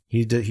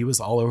 He was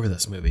all over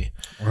this movie,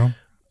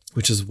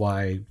 which is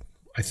why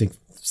I think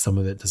some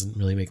of it doesn't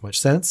really make much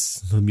sense.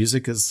 The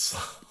music is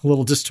a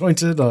little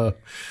disjointed.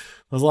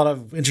 There's a lot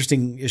of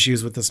interesting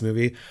issues with this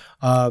movie.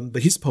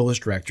 But he's a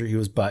Polish director. He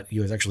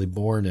was actually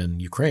born in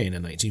Ukraine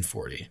in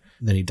 1940.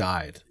 And then he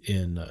died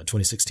in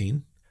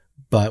 2016,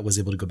 but was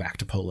able to go back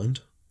to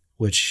Poland,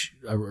 which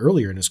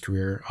earlier in his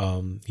career,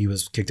 he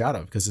was kicked out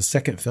of because his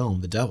second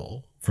film, The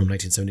Devil, from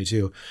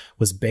 1972,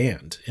 was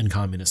banned in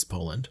communist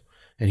Poland.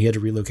 And he had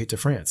to relocate to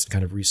France and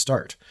kind of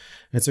restart.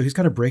 And so he's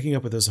kind of breaking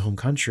up with his home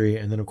country.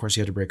 And then, of course,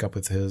 he had to break up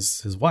with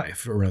his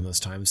wife around this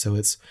time. So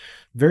it's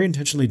very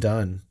intentionally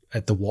done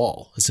at the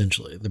wall,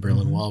 essentially, the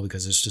Berlin Wall,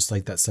 because it's just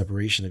like that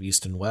separation of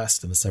East and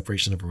West and the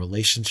separation of a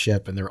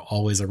relationship. And they're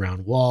always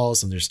around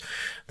walls. And there's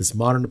this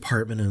modern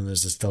apartment and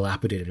there's this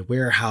dilapidated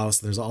warehouse.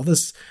 And there's all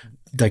this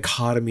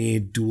dichotomy,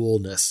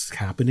 dualness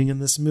happening in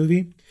this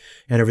movie.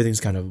 And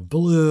everything's kind of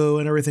blue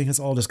and everything is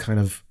all just kind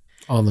of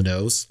on the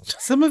nose.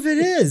 Some of it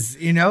is,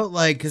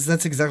 because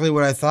that's exactly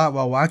what I thought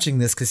while watching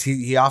this, because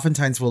he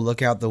oftentimes will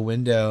look out the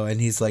window and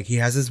he's like, he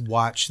has his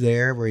watch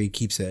there where he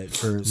keeps it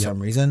for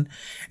some reason.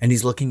 And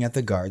he's looking at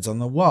the guards on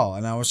the wall.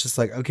 And I was just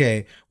like,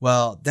 okay,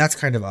 well, that's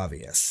kind of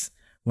obvious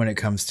when it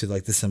comes to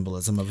like the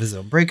symbolism of his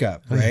own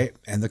breakup, right?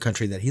 And the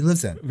country that he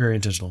lives in. Very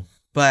intentional.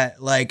 But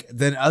like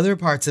then other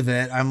parts of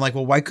it, I'm like,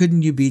 well, why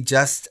couldn't you be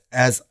just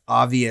as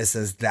obvious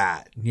as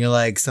that? You're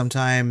like,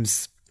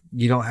 sometimes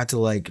you don't have to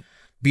like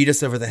beat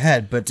us over the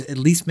head, but to at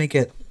least make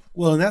it.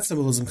 Well, and that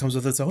symbolism comes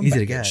with its own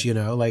easy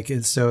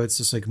baggage, so it's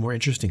just like more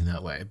interesting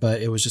that way.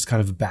 But it was just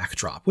kind of a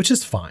backdrop, which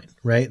is fine,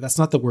 right? That's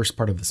not the worst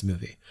part of this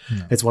movie.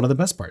 No. It's one of the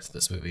best parts of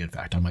this movie. In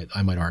fact, I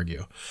might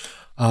argue.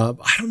 I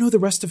don't know the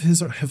rest of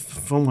his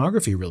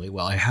filmography really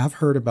well. I have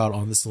heard about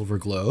On the Silver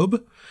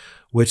Globe,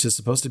 which is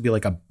supposed to be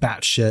like a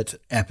batshit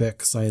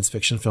epic science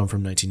fiction film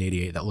from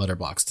 1988 that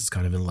Letterboxd is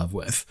kind of in love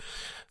with.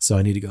 So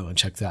I need to go and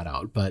check that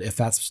out. But if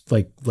that's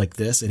like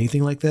this,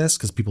 anything like this,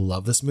 because people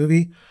love this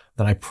movie,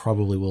 then I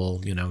probably will,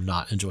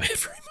 not enjoy it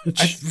very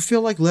much. I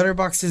feel like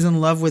Letterboxd is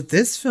in love with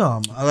this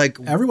film.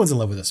 Everyone's in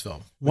love with this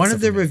film. One of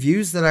the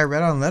reviews that I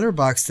read on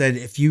Letterboxd said,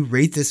 if you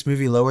rate this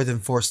movie lower than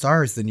 4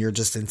 stars, then you're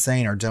just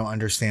insane or don't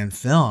understand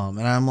film.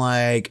 And I'm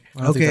like,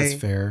 I don't think that's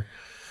fair.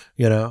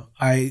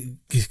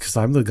 Because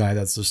I'm the guy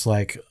that's just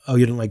like, oh,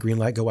 you didn't like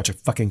Greenlight? Go watch a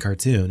fucking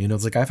cartoon.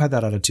 It's like I've had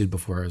that attitude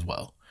before as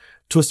well,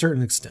 to a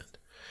certain extent.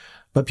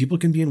 But people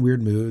can be in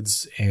weird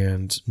moods,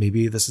 and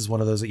maybe this is one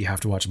of those that you have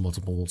to watch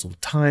multiple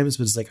times.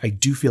 But it's like I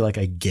do feel like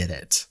I get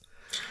it,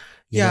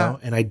 you know?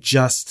 And I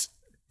just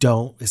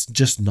it's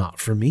just not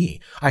for me.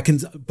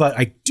 But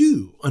I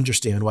do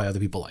understand why other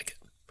people like it.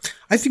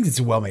 I think it's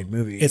a well-made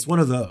movie. It's one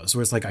of those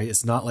where it's like,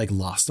 it's not like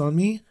lost on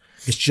me.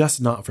 It's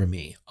just not for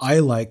me. I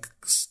like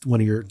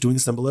when you're doing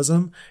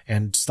symbolism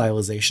and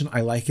stylization,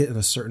 I like it in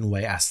a certain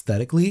way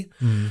aesthetically.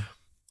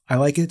 I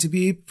like it to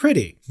be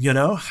pretty,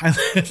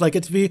 I like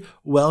it to be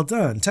well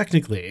done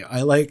technically.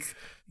 I like,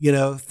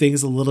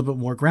 things a little bit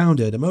more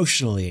grounded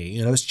emotionally.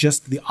 It's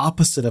just the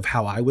opposite of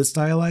how I would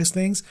stylize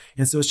things.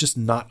 And so it's just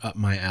not up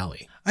my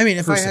alley. I mean,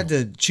 if I had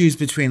to choose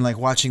between like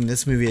watching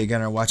this movie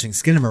again or watching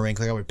Skinamarink,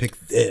 like I would pick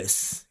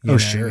this. You know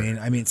sure. what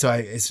I mean, so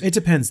it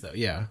depends though.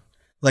 Yeah.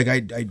 Like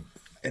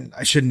and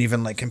I shouldn't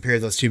even like compare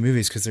those two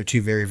movies because they're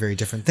two very, very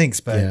different things.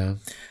 But yeah.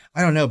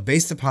 I don't know.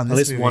 Based upon this, at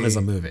least movie, one is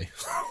a movie.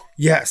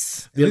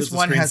 Yes, The at least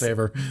one has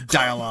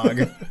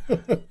dialogue.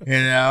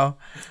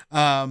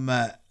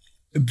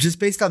 Just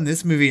based on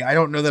this movie, I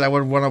don't know that I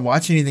would want to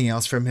watch anything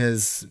else from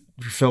his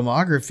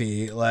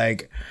filmography.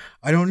 Like,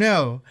 I don't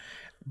know,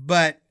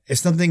 but if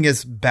something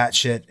is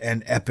batshit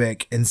and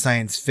epic in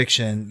science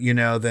fiction,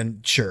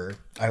 then sure,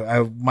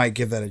 I might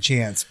give that a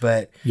chance.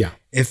 But yeah,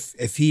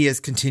 if he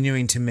is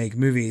continuing to make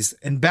movies,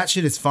 and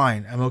batshit is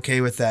fine, I'm okay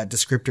with that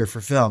descriptor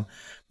for film.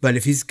 But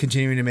if he's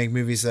continuing to make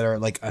movies that are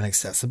like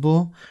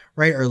unaccessible,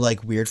 right, or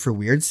like weird for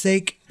weird's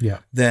sake,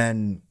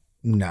 then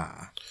nah,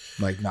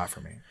 like not for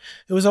me.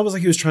 It was almost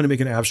like he was trying to make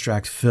an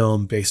abstract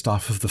film based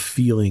off of the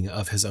feeling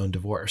of his own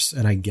divorce,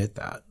 and I get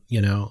that.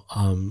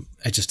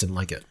 I just didn't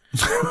like it.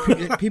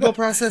 People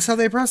process how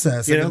they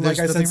process. Like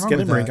I said,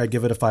 Skinamarink, I'd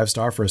give it a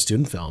 5-star for a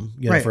student film,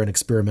 for an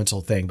experimental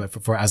thing, but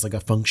for as like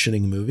a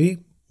functioning movie,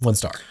 1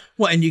 star.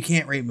 Well, and you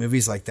can't rate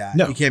movies like that.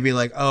 No. You can't be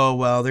like, oh,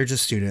 well, they're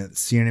just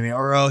students. You know what I mean?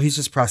 Or, oh, he's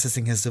just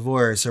processing his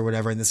divorce or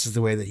whatever, and this is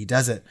the way that he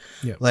does it.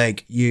 Yeah.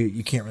 Like,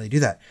 you can't really do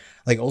that.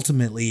 Like,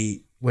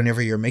 ultimately,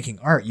 whenever you're making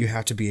art, you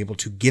have to be able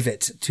to give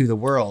it to the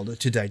world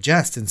to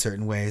digest in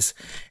certain ways.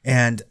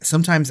 And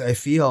sometimes I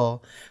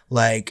feel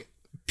like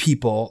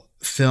people,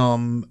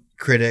 film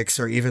critics,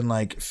 or even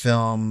like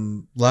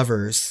film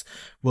lovers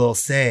will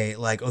say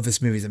like, oh,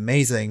 this movie's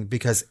amazing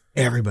because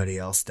everybody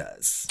else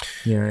does.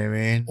 You know what I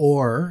mean?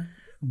 Or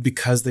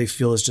because they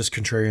feel it's just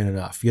contrarian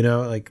enough,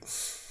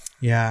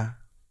 Yeah,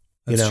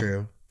 that's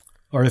true.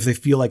 Or if they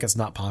feel like it's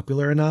not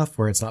popular enough,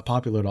 or it's not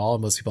popular at all,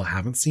 and most people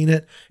haven't seen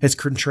it, it's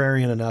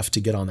contrarian enough to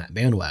get on that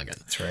bandwagon.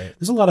 That's right.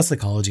 There's a lot of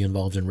psychology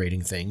involved in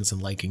rating things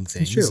and liking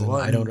things. It's true. And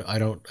Well, I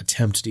don't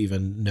attempt to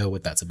even know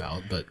what that's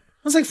about, but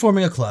it's like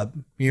forming a club.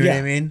 You know what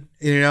I mean?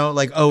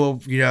 Like,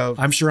 oh, well,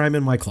 I'm sure I'm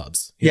in my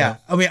clubs. Yeah.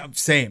 I mean,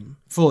 same,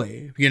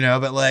 fully,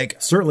 but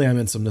like. Certainly I'm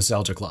in some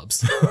nostalgia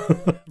clubs.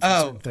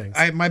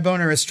 My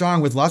boner is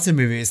strong with lots of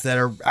movies that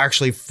are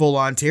actually full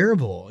on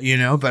terrible,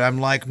 but I'm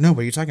like, no,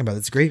 what are you talking about?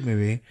 It's a great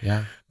movie.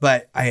 Yeah.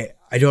 But I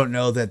don't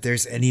know that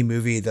there's any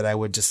movie that I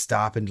would just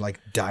stop and like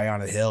die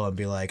on a hill and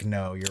be like,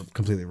 no, you're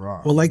completely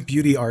wrong. Well, like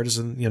beauty, art is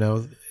in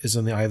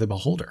the eye of the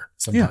beholder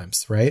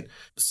sometimes, right?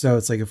 So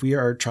it's like if we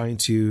are trying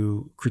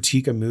to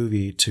critique a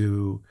movie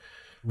to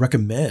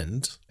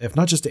recommend, if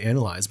not just to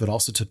analyze, but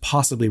also to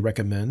possibly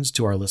recommend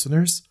to our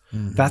listeners,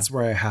 that's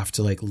where I have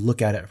to like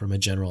look at it from a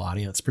general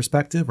audience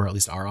perspective, or at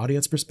least our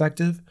audience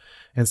perspective,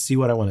 and see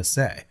what I want to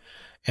say.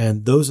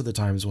 And those are the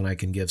times when I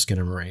can give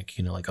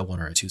Skinamarink, like a 1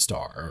 or a 2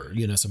 star, or,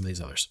 some of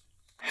these others.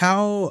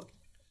 How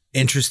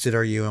interested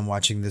are you in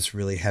watching this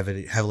really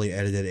heavily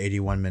edited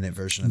 81-minute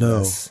version of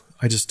this? No,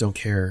 I just don't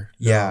care.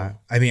 Yeah.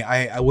 No. I mean,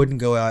 I wouldn't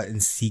go out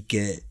and seek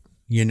it,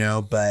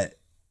 but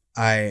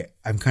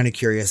I'm kind of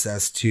curious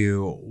as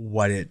to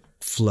what it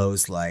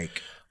flows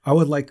like. I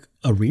would like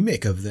a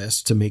remake of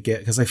this to make it,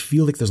 because I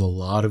feel like there's a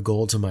lot of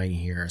gold to mine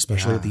here,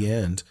 especially at the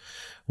end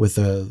with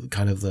the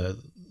kind of the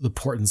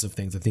importance of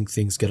things. I think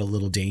things get a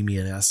little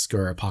Damien-esque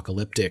or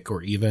apocalyptic,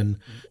 or even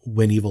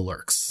When Evil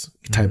Lurks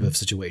type of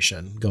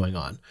situation going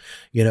on,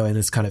 and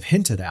it's kind of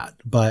hinted at,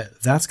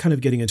 but that's kind of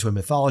getting into a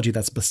mythology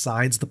that's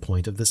besides the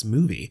point of this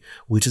movie,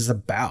 which is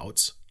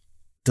about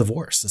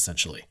divorce,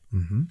 essentially.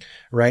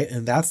 Right.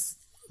 And that's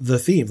the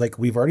theme. Like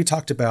we've already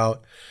talked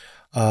about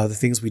the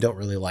things we don't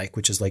really like,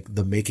 which is like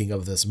the making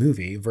of this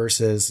movie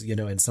versus,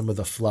 and some of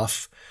the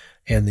fluff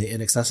and the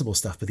inaccessible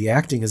stuff, but the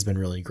acting has been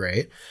really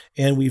great.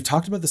 And we've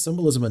talked about the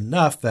symbolism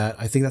enough that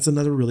I think that's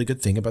another really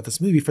good thing about this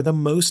movie for the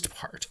most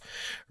part,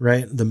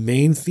 right? The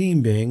main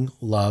theme being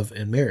love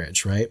and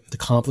marriage, right? The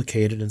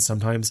complicated and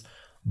sometimes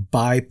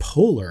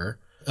bipolar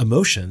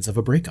emotions of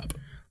a breakup.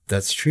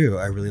 That's true.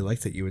 I really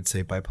like that you would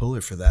say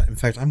bipolar for that. In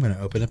fact, I'm going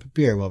to open up a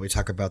beer while we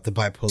talk about the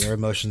bipolar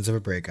emotions of a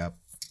breakup.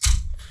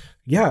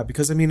 Yeah,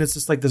 because I mean, it's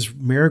just like this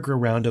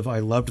merry-go-round of I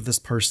loved this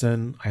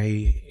person,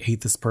 I hate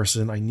this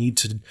person, I need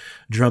to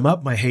drum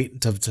up my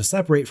hate to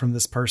separate from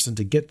this person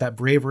to get that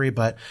bravery,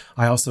 but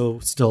I also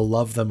still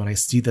love them and I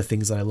see the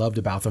things that I loved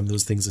about them,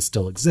 those things that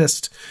still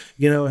exist.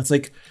 It's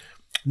like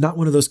not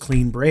one of those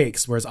clean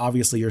breaks, whereas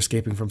obviously you're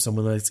escaping from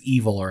someone that's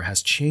evil or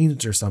has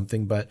changed or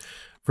something, but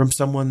from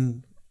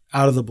someone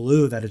out of the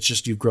blue that it's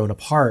just you've grown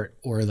apart,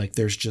 or like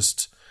there's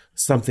just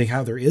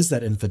how there is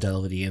that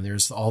infidelity and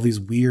there's all these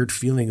weird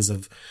feelings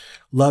of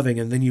loving,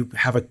 and then you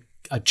have a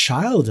a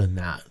child in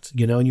that,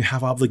 you know, and you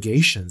have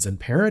obligations and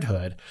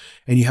parenthood,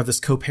 and you have this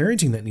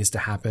co-parenting that needs to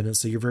happen. And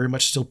so you're very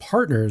much still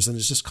partners, and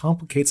it just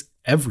complicates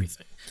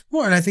everything.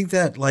 Well, and I think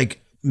that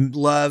like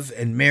love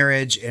and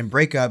marriage and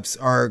breakups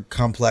are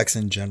complex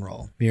in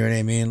general. You know what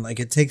I mean? Like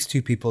it takes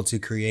two people to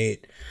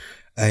create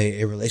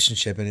a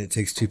relationship, and it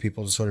takes two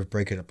people to sort of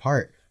break it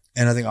apart.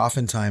 And I think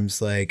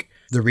oftentimes like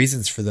the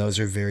reasons for those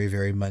are very,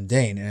 very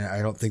mundane. And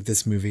I don't think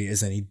this movie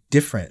is any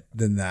different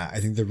than that. I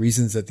think the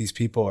reasons that these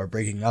people are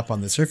breaking up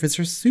on the surface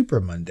are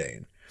super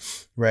mundane,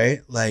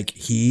 right? Like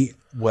he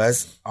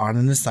was on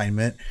an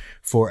assignment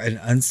for an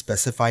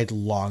unspecified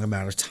long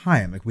amount of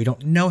time. Like we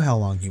don't know how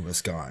long he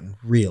was gone,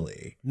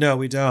 really. No,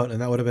 we don't.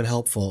 And that would have been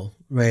helpful,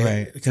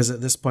 right? Because at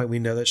this point we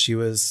know that she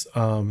was,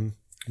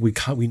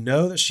 we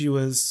know that she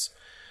was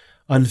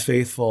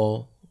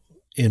unfaithful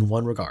in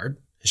one regard.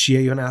 She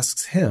even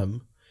asks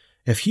him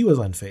if he was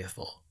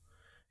unfaithful,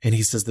 and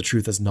he says the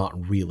truth is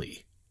not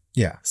really.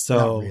 Yeah. So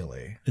not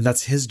really. And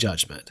that's his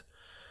judgment.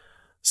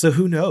 So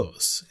who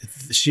knows?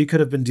 She could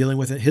have been dealing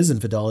with his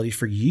infidelity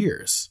for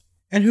years.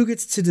 And who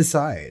gets to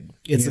decide?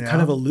 It's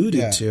kind of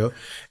alluded to.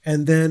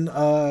 And then,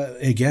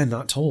 again,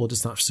 not told.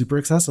 It's not super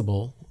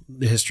accessible,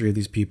 the history of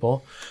these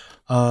people.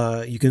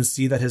 You can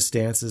see that his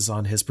stance is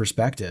on his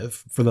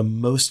perspective. For the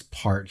most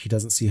part, he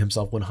doesn't see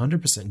himself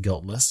 100%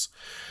 guiltless,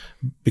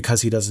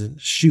 because he doesn't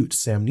shoot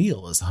Sam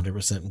Neill as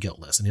 100%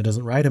 guiltless, and he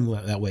doesn't write him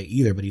that way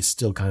either, but he's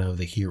still kind of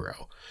the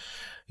hero,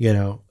 you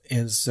know?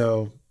 And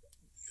so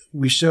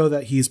we show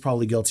that he's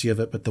probably guilty of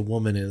it, but the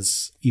woman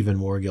is even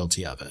more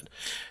guilty of it.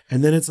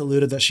 And then it's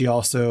alluded that she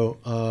also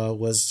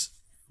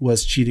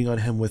was cheating on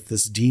him with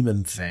this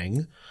demon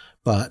thing,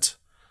 but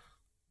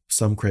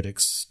some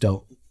critics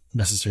don't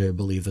necessarily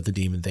believe that the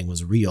demon thing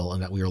was real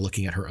and that we were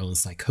looking at her own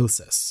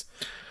psychosis.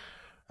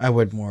 I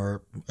would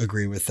more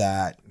agree with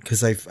that,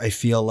 because I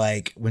feel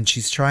like when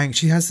she's trying,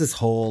 she has this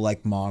whole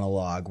like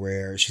monologue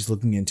where she's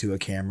looking into a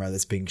camera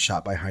that's being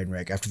shot by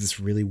Heinrich after this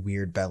really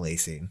weird ballet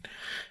scene,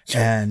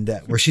 and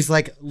where she's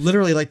like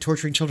literally like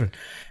torturing children,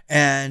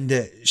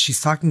 and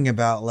she's talking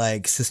about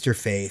like sister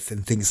faith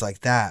and things like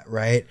that,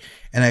 right?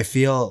 And I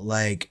feel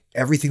like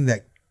everything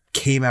that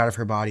came out of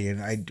her body,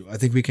 and I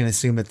think we can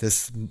assume that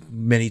this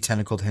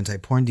many-tentacled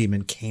hentai porn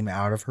demon came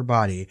out of her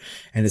body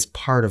and is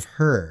part of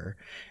her,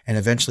 and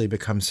eventually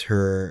becomes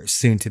her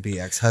soon-to-be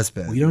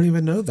ex-husband. We don't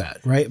even know that,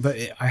 right? But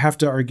I have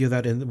to argue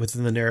that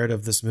within the narrative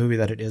of this movie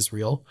that it is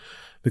real,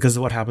 because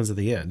of what happens at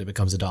the end. It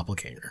becomes a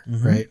doppelganger,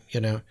 right?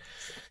 You know?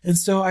 And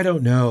so I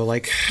don't know,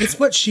 like... It's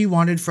what she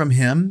wanted from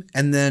him,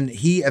 and then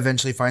he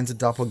eventually finds a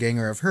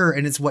doppelganger of her,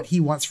 and it's what he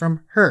wants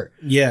from her.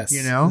 Yes.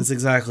 You know? That's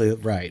exactly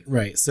right,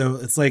 right. So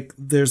it's like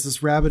there's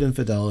this rabid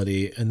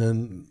infidelity, and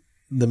then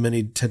the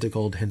many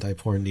tentacled hentai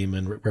porn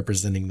demon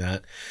representing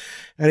that.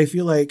 And I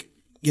feel like,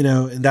 you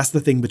know, and that's the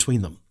thing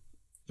between them,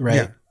 right?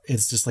 Yeah.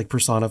 It's just like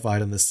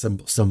personified in this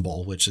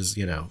symbol, which is,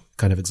 you know,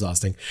 kind of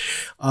exhausting.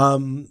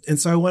 And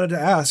so I wanted to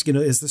ask, you know,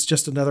 is this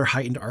just another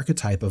heightened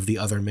archetype of the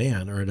other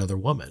man or another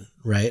woman,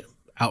 right?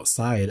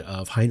 Outside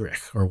of Heinrich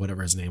or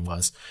whatever his name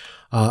was.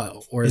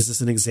 Or is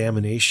this an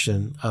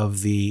examination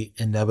of the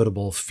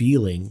inevitable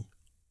feeling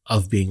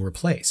of being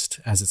replaced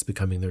as it's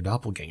becoming their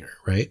doppelganger,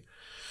 right?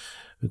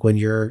 Like when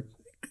you're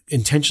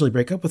intentionally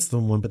break up with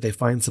someone, but they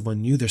find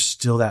someone new, there's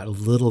still that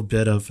little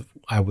bit of,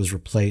 I was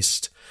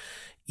replaced.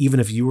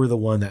 Even if you were the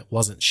one that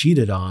wasn't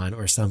cheated on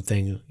or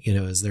something, you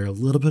know, is there a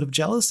little bit of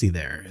jealousy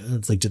there?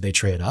 It's like, did they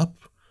trade up?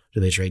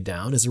 Did they trade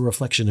down? Is a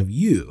reflection of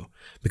you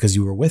because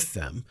you were with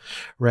them,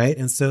 right?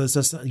 And so it's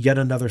just yet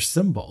another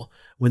symbol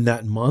when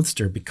that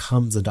monster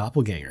becomes a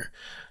doppelganger.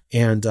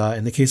 And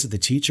in the case of the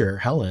teacher,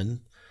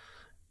 Helen,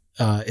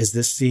 is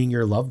this seeing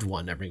your loved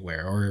one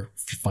everywhere or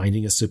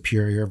finding a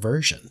superior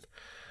version?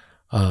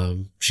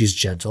 She's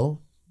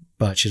gentle,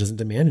 but she doesn't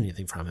demand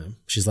anything from him.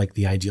 She's like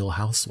the ideal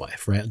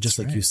housewife, right? Just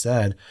like you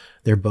said,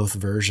 they're both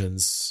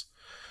versions,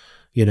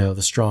 you know,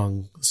 the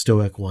strong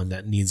stoic one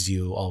that needs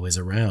you always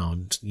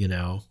around, you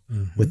know,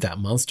 with that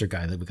monster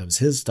guy that becomes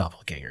his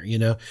doppelganger, you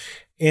know?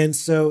 And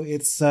so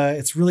it's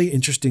really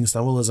interesting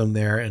symbolism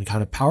there and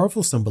kind of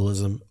powerful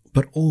symbolism,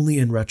 but only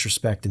in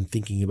retrospect and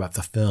thinking about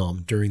the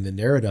film. During the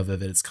narrative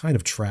of it, it's kind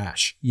of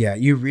trash. Yeah,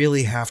 you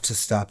really have to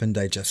stop and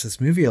digest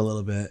this movie a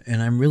little bit.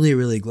 And I'm really,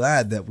 really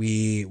glad that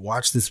we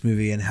watched this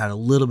movie and had a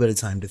little bit of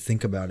time to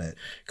think about it.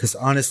 Because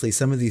honestly,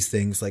 some of these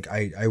things, like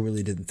I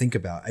really didn't think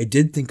about. I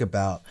did think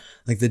about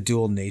like the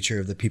dual nature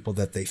of the people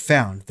that they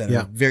found that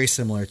are very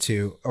similar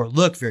to, or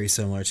look very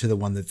similar to the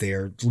one that they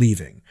are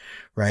leaving,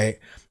 right?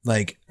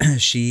 Like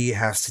she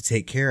has to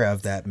take care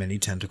of that many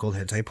tentacled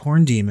hentai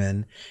porn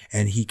demon,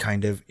 and he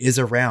kind of is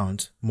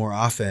around more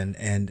often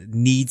and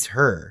needs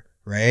her,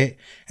 right?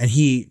 And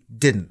he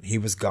didn't. He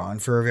was gone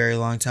for a very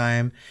long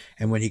time.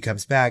 And when he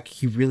comes back,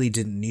 he really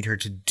didn't need her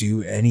to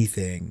do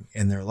anything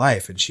in their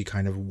life. And she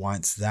kind of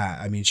wants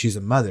that. I mean, she's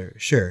a mother,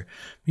 sure.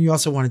 But you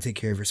also want to take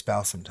care of your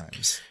spouse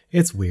sometimes.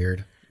 It's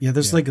weird. Yeah,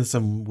 there's like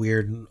some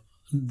weird,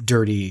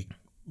 dirty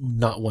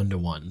not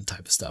one-to-one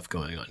type of stuff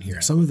going on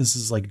here. Some of this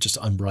is like just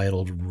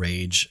unbridled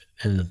rage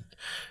and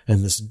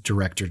this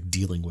director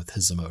dealing with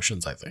his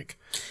emotions, I think.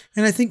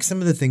 And I think some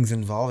of the things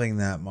involving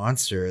that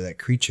monster, that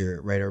creature,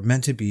 right, are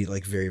meant to be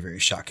like very, very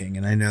shocking.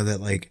 And I know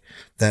that like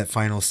that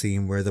final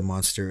scene where the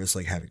monster is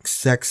like having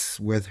sex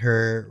with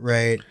her,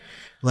 right?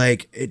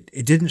 Like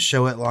it didn't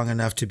show it long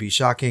enough to be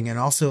shocking. And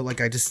also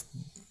like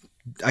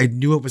I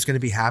knew it was going to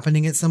be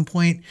happening at some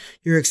point.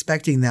 You're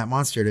expecting that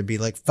monster to be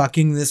like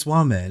fucking this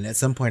woman at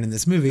some point in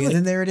this movie. And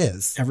then there it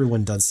is.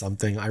 Everyone does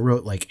something. I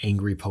wrote like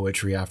angry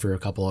poetry after a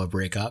couple of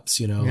breakups,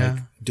 you know, like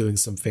doing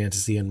some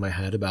fantasy in my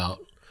head about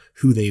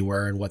who they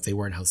were and what they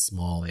were and how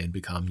small they had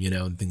become, you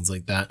know, and things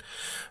like that.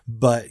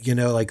 But, you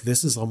know, like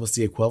this is almost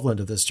the equivalent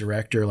of this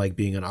director, like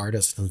being an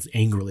artist and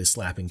angrily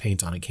slapping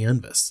paint on a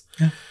canvas,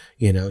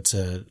 you know,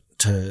 to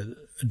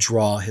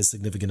draw his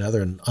significant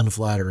other in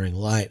unflattering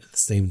light at the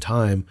same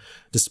time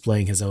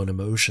displaying his own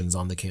emotions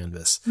on the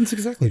canvas. That's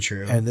exactly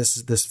true. And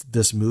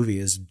this movie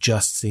is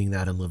just seeing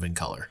that in living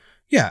color.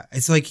 Yeah,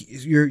 it's like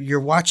you're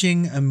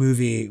watching a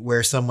movie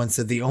where someone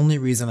said the only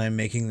reason I'm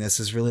making this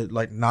is really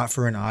like not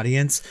for an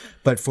audience,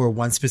 but for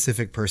one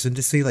specific person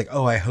to see. Like,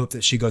 oh, I hope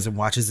that she goes and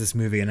watches this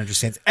movie and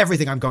understands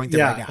everything I'm going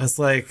through right now. It's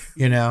like,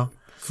 you know,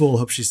 cool.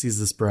 Hope she sees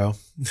this, bro.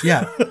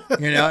 Yeah,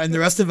 you know, and the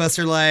rest of us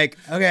are like,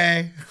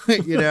 okay,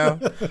 you know,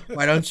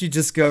 why don't you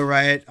just go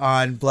write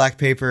on black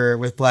paper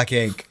with black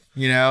ink,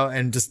 you know,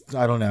 and just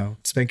I don't know,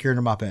 spank her in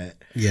a mop it.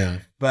 Yeah,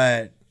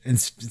 but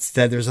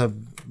instead there's a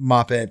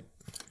mop it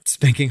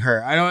spanking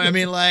her. I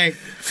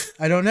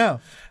don't know.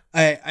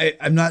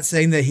 I'm not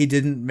saying that he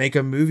didn't make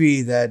a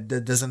movie that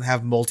doesn't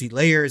have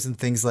multi-layers and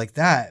things like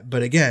that.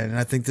 But again,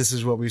 I think this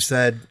is what we've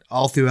said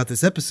all throughout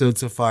this episode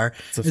so far.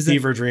 It's a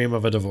fever dream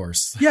of a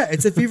divorce. Yeah,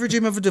 it's a fever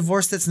dream of a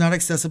divorce that's not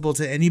accessible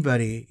to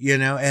anybody, you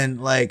know?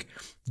 And like,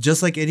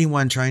 just like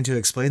anyone trying to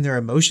explain their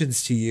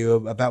emotions to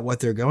you about what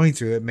they're going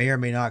through, it may or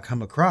may not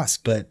come across.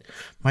 But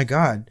my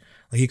God,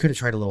 like he could have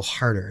tried a little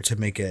harder to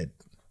make it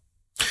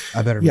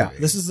a better movie. Yeah,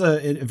 this is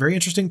a very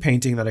interesting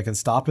painting that I can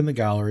stop in the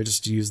gallery,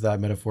 just to use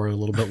that metaphor a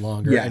little bit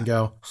longer, and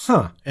go,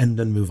 and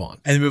then move on.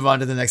 And move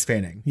on to the next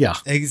painting. Yeah.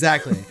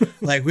 Exactly.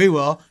 Like we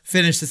will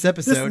finish this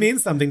episode. This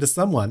means something to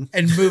someone.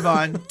 And move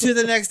on to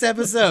the next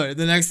episode,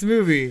 the next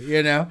movie,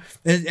 you know?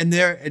 And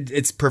there,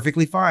 it's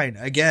perfectly fine.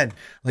 Again,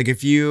 like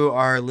if you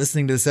are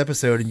listening to this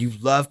episode and you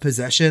love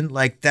Possession,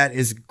 like that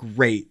is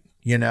great,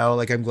 you know?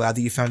 Like I'm glad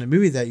that you found a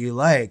movie that you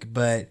like,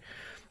 but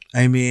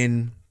I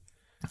mean,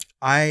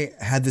 I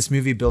had this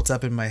movie built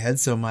up in my head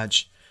so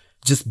much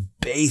just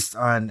based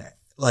on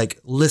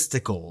like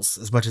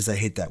listicles, as much as I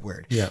hate that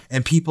word. Yeah.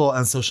 And people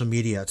on social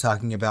media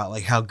talking about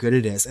like how good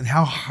it is and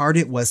how hard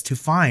it was to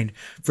find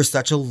for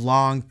such a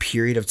long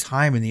period of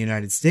time in the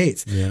United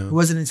States. Yeah. It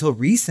wasn't until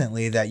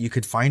recently that you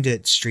could find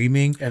it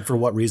streaming. And for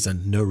what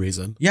reason? No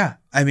reason. Yeah.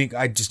 I mean,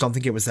 I just don't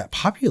think it was that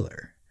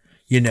popular,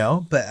 you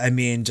know? But I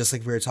mean, just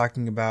like we were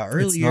talking about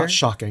earlier. It's not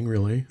shocking,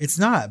 really. It's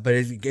not, but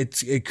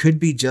it could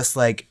be just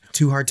like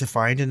too hard to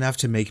find enough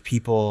to make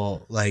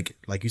people like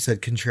you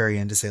said,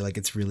 contrarian, to say like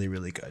it's really,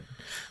 really good.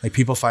 Like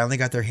people finally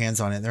got their hands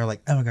on it and they're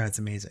like, oh my God, it's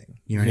amazing.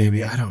 You know what I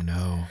mean? I don't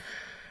know.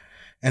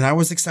 And I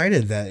was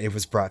excited that it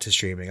was brought to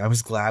streaming. I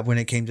was glad when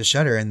it came to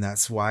Shudder, and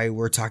that's why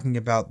we're talking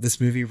about this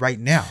movie right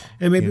now.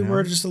 And maybe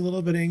we're just a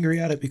little bit angry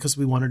at it because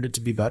we wanted it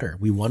to be better.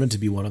 We wanted to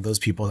be one of those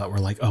people that were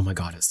like, oh my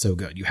God, it's so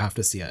good. You have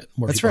to see it.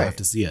 More people have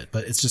to see it.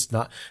 But it's just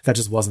not, that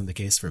just wasn't the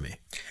case for me.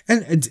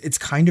 And it's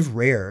kind of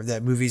rare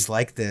that movies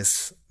like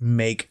this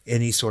make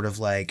any sort of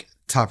like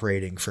top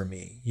rating for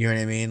me. You know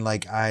what I mean?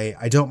 Like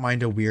I don't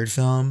mind a weird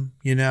film,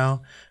 you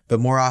know, but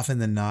more often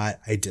than not,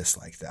 I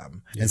dislike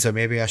them. Yeah. And so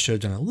maybe I should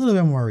have done a little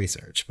bit more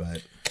research,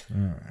 but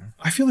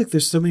I feel like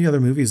there's so many other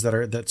movies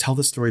that tell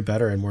the story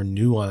better and more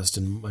nuanced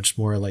and much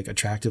more like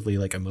attractively,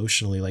 like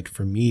emotionally. Like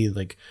for me,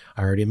 like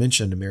I already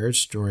mentioned, A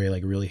Marriage Story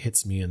like really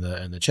hits me in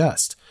the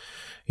chest,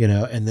 you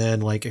know. And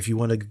then like if you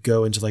want to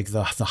go into like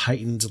the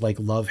heightened like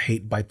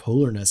love-hate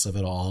bipolarness of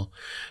it all,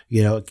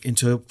 you know,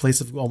 into a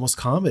place of almost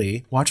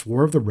comedy, watch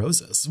War of the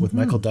Roses with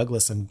Michael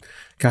Douglas and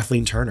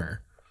Kathleen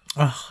Turner.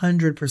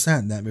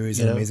 100%. That movie is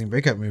an amazing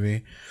breakup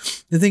movie.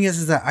 The thing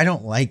is that I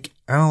don't like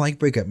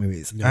breakup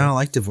movies. No. I don't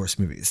like divorce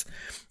movies.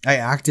 I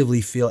actively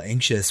feel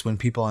anxious when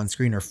people on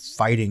screen are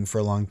fighting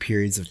for long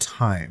periods of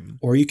time.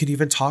 Or you could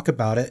even talk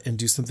about it and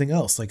do something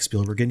else like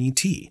Spielberg and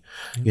E.T.,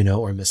 you know,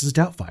 or Mrs.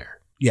 Doubtfire.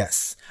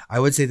 Yes. I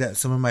would say that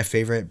some of my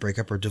favorite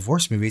breakup or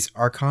divorce movies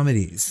are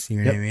comedies.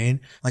 You know what I mean?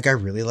 Like I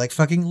really like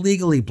fucking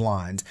Legally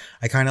Blonde.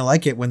 I kind of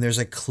like it when there's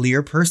a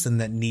clear person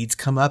that needs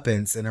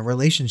comeuppance in a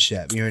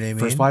relationship. You know what I mean?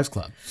 First Wives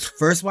Club.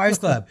 First Wives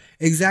Club.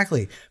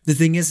 Exactly. The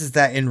thing is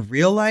that in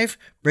real life,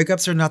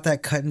 breakups are not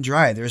that cut and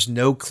dry. There's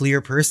no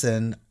clear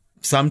person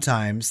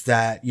sometimes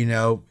that, you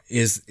know,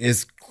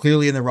 is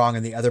clearly in the wrong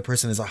and the other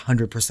person is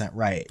 100%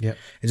 right. Yep.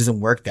 It doesn't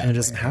work that way. And it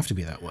doesn't have to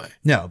be that way.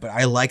 No, but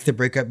I like the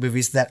breakup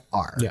movies that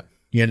are. Yeah.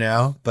 You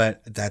know,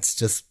 but that's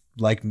just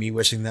like me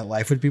wishing that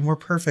life would be more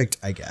perfect,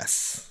 I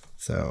guess.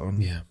 So,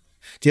 yeah.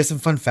 Do you have some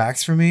fun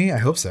facts for me? I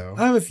hope so.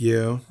 I have a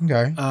few.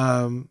 Okay.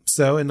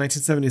 So in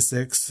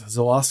 1976,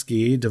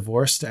 Zulawski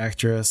divorced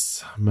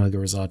actress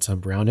Margaret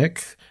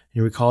Brownick. He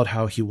recalled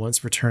how he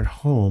once returned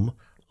home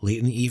late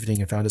in the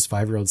evening and found his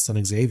 5-year-old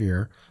son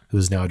Xavier, who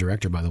is now a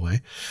director, by the way,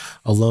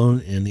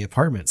 alone in the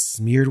apartment,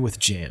 smeared with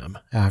jam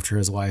after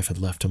his wife had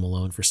left him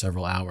alone for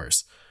several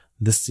hours.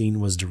 This scene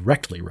was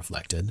directly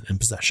reflected in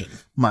Possession.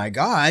 My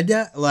God,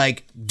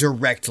 like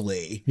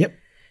directly. Yep.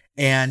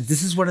 And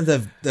this is one of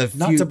the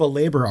Not few, to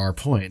belabor our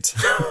point.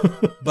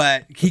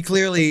 but he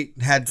clearly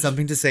had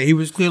something to say. He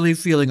was clearly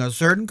feeling a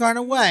certain kind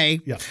of way.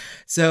 Yeah.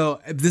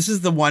 So this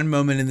is the one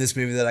moment in this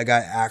movie that I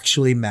got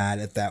actually mad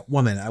at that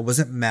woman. I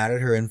wasn't mad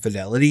at her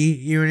infidelity.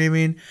 You know what I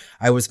mean?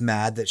 I was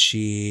mad that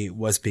she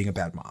was being a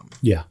bad mom.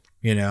 Yeah.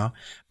 You know?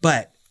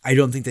 But I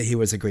don't think that he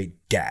was a great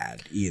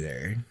dad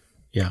either.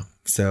 Yeah.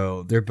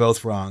 So they're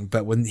both wrong.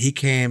 But when he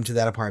came to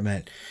that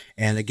apartment,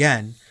 and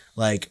again,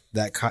 like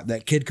that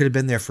kid could have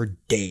been there for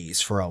days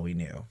for all we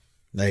knew.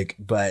 Like,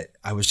 but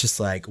I was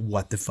just like,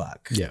 what the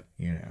fuck? Yeah.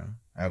 You know?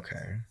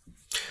 Okay.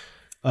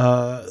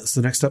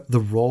 So next up, the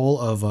role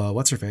of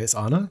what's her face,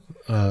 Anna,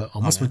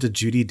 almost went to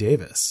Judy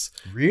Davis.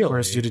 Really? Of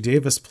course, Judy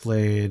Davis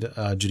played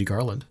Judy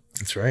Garland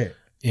That's right.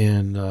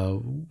 in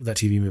that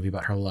TV movie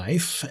about her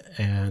life,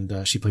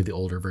 and she played the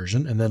older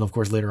version. And then, of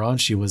course, later on,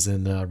 she was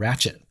in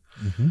Ratchet,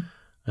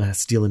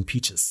 Stealing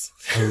Peaches.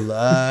 I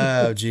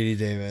love Judy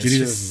Davis. Judy She's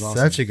Davis is awesome.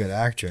 such a good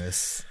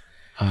actress.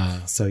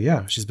 So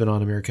yeah, she's been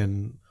on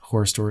American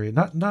Horror Story,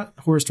 not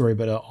Horror Story,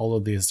 but all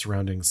of the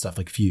surrounding stuff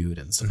like Feud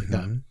and stuff like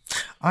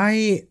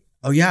that.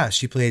 Oh yeah,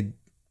 she played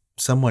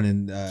someone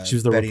in She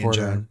was the Betty and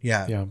reporter. Joan.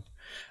 Yeah.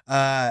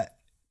 Yeah.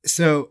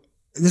 So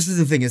this is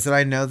the thing, is that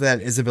I know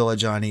that Isabella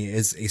Gianni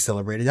is a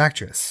celebrated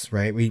actress,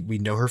 right? We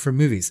know her from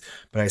movies,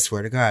 but I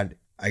swear to God,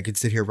 I could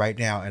sit here right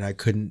now and I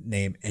couldn't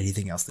name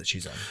anything else that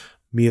she's on,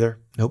 Me either.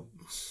 Nope.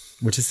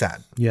 which is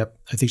sad. Yep.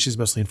 I think she's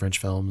mostly in French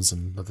films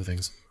and other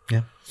things.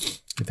 Yeah.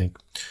 I think.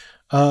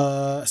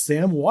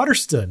 Sam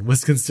Waterston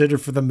was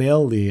considered for the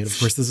male lead. Of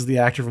course, this is the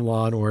actor from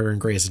Law and Order and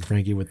Grace and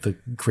Frankie with the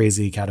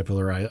crazy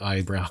caterpillar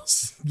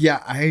eyebrows.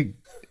 Yeah, I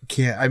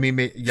can't. I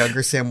mean,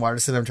 younger Sam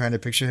Waterston, I'm trying to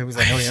picture him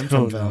because I know him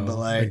from film, but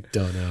I like,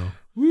 don't know.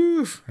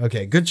 woo.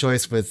 Okay, good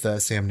choice with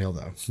Sam Neill,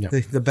 though. Yeah.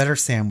 The better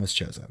Sam was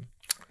chosen.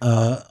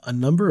 A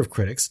number of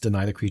critics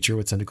deny the creature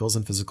with tentacles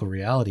and physical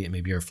reality. It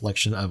may be a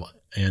reflection of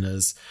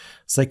Anna's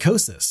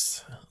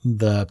psychosis,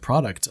 the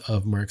product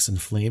of Mark's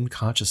inflamed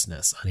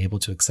consciousness, unable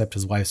to accept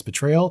his wife's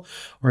betrayal,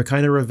 or a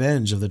kind of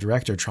revenge of the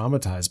director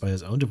traumatized by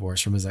his own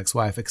divorce from his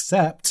ex-wife,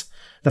 except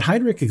that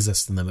Heinrich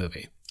exists in the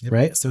movie. Yep.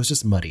 Right? So it's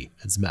just muddy.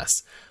 It's a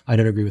mess. I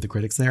don't agree with the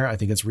critics there. I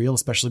think it's real,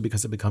 especially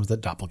because it becomes the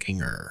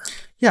doppelganger.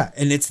 Yeah,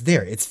 and it's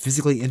there. It's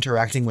physically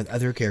interacting with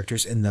other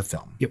characters in the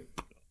film. Yep.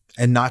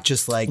 And not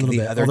just like A little the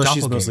bit. other Although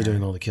doppelganger. she's mostly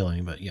doing all the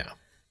killing, but yeah.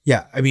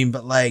 Yeah, I mean,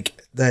 but like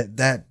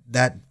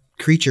that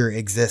creature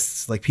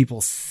exists. Like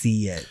people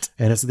see it.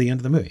 And it's at the end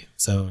of the movie.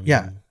 So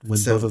Yeah. when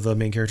So- both of the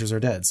main characters are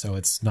dead. So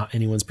it's not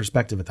anyone's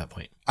perspective at that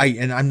point.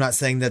 I'm not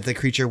saying that the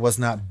creature was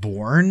not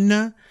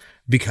born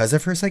because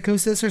of her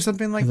psychosis or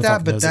something like Who the that,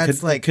 fuck but knows?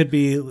 that's it could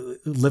be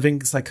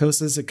living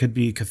psychosis. It could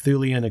be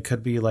Cthulian. It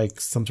could be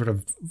like some sort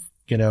of,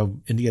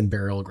 Indian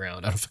burial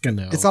ground. I don't fucking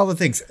know. it's all the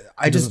things.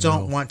 I just doesn't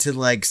don't know. want to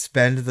like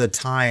spend the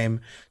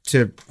time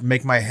to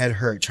make my head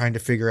hurt trying to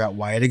figure out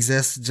why it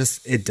exists.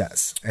 Just it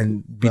does,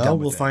 and be Well, done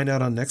with we'll it. find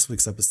out on next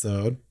week's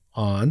episode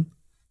on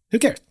Who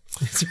Cares?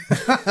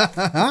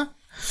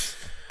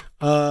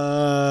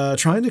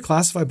 Trying to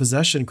classify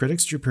Possession,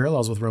 critics drew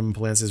parallels with Roman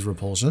Polanski's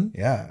Repulsion.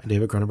 Yeah. And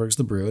David Cronenberg's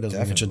The Brood, as we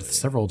mentioned Definitely.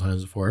 several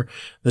times before.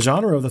 The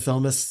genre of the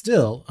film is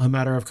still a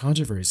matter of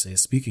controversy.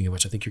 Speaking of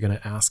which, I think you're going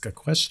to ask a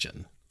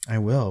question. I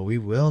will. We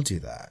will do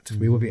that.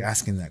 We will be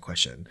asking that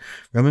question.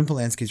 Roman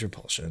Polanski's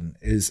Repulsion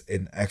is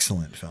an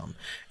excellent film,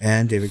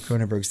 and David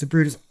Cronenberg's The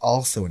Brood is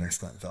also an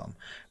excellent film.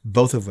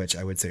 Both of which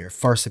I would say are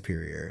far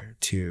superior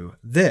to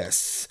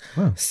this.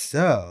 Wow.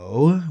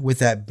 So, with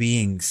that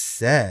being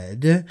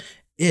said,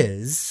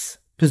 is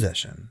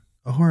Possession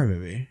a horror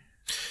movie?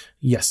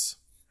 Yes.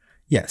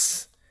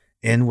 Yes.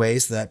 In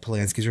ways that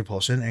Polanski's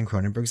Repulsion and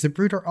Cronenberg's The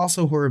Brood are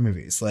also horror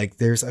movies. Like,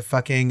 there's a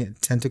fucking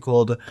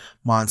tentacled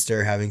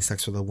monster having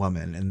sex with a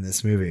woman in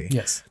this movie.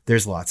 Yes.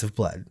 There's lots of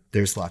blood.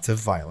 There's lots of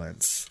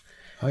violence.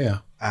 Oh, yeah.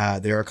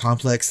 There are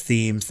complex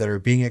themes that are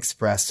being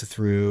expressed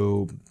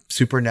through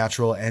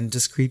supernatural and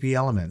just creepy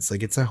elements.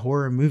 Like, it's a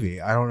horror movie.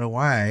 I don't know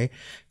why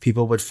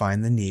people would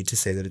find the need to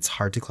say that it's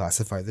hard to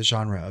classify the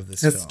genre of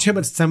this It's film. too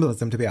much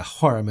symbolism to be a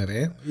horror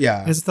movie.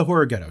 Yeah. It's the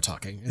horror ghetto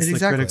talking. It's Exactly.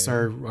 the critics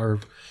are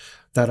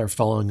that are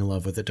falling in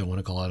love with it don't want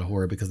to call it a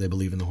horror because they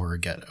believe in the horror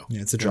ghetto.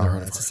 Yeah, it's a In their drama.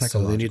 heart of It's a hearts. So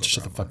they need psychological to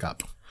shut the drama. fuck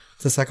up.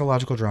 It's a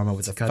psychological drama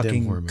with a goddamn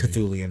fucking horror movie.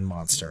 Cthulhian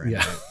monster. In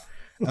Yeah.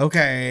 it.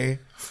 Okay.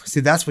 See,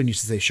 that's when you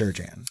should say sure,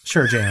 Jan.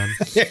 Sure, Jan.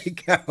 There you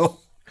go.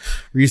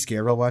 Were you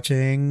scared while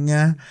watching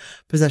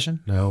Possession?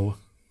 No.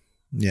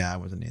 Yeah, I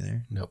wasn't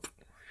either. Nope.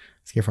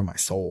 Scared for my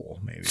soul,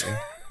 maybe.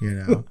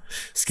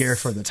 Scared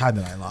for the time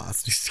that I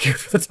lost. Scared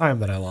for the time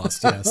that I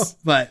lost, yes.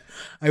 But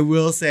I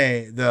will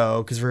say,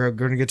 though, because we're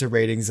going to get to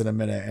ratings in a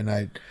minute, and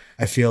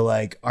I feel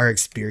like our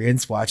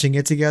experience watching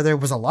it together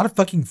was a lot of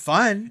fucking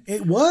fun.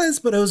 It was,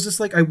 but I was just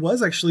like, I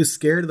was actually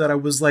scared that I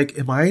was like,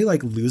 am I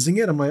like losing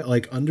it? Am I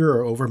like under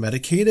or over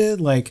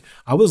medicated? Like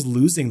I was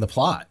losing the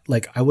plot.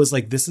 Like I was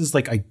like, this is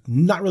like, I'm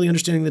not really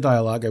understanding the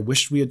dialogue. I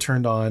wish we had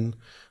turned on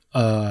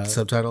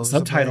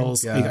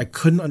subtitles. Yeah. Like, I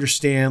couldn't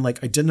understand.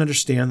 Like I didn't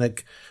understand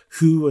like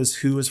who was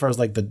who as far as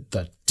like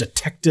the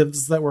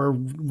detectives that were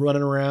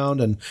running around.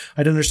 And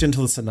I didn't understand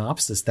until the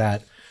synopsis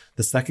that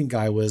the second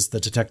guy was the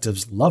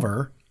detective's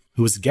lover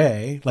who was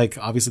gay. Like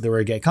obviously they were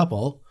a gay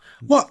couple.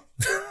 Well,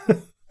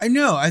 I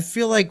know. I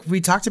feel like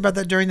we talked about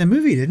that during the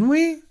movie, didn't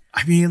we?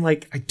 I mean,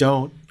 like, I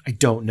don't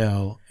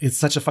know. It's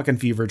such a fucking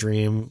fever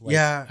dream. Like,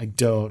 yeah.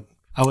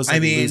 I was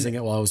losing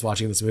it while I was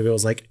watching this movie. I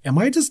was like, am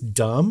I just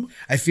dumb?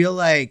 I feel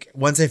like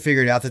once I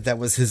figured out that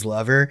was his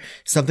lover,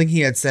 something he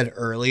had said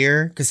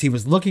earlier, because he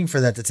was looking for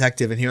that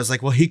detective and he was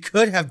like, well, he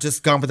could have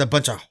just gone with a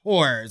bunch of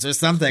whores or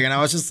something. And I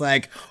was just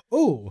like,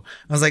 oh,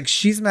 I was like,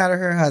 she's mad at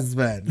her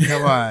husband.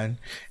 Come on.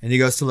 And he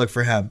goes to look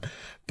for him.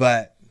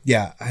 But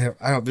yeah,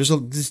 I don't,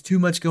 there's too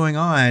much going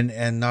on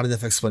and not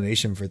enough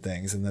explanation for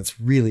things. And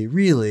that's really,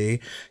 really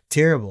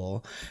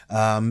terrible,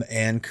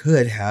 and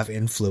could have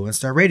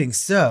influenced our ratings.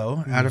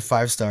 So out of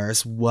 5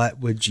 stars, what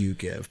would you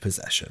give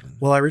Possession?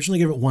 Well, I originally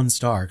gave it 1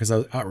 star because I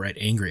was outright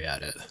angry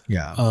at it.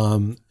 Yeah.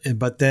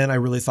 But then I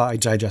really thought I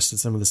digested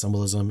some of the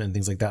symbolism and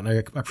things like that. And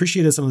I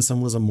appreciated some of the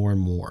symbolism more and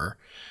more.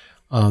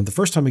 The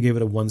first time I gave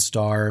it a 1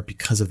 star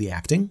because of the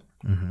acting.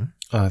 Mm-hmm.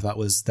 That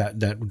was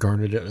that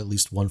garnered it at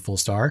least 1 full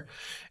star.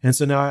 And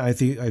so now I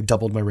think I've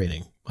doubled my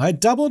rating. I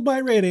doubled my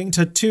rating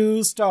to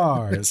 2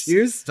 stars.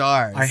 2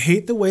 stars. I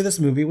hate the way this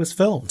movie was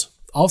filmed.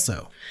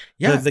 Also,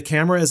 yeah, the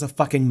camera is a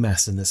fucking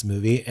mess in this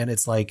movie. And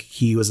it's like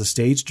he was a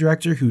stage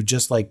director who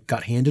just like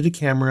got handed a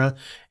camera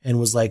and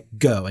was like,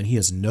 go. And he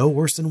is no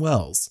Orson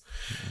Welles.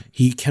 Mm-hmm.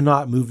 He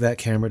cannot move that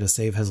camera to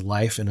save his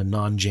life in a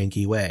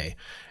non-janky way.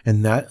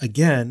 And that,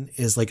 again,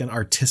 is like an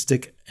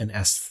artistic and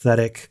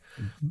aesthetic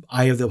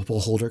eye of the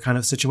beholder kind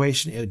of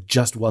situation. It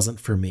just wasn't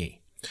for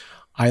me.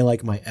 I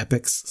like my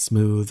epics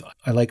smooth.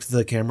 I liked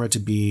the camera to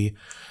be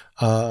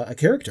a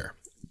character.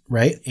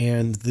 Right.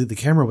 And the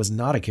camera was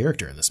not a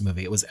character in this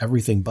movie. It was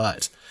everything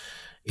but.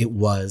 It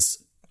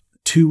was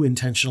too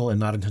intentional and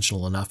not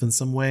intentional enough in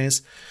some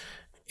ways.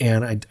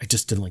 And I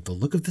just didn't like the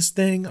look of this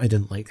thing. I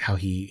didn't like how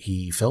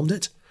he filmed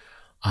it.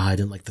 I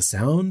didn't like the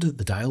sound,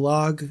 the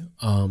dialogue.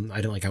 I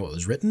didn't like how it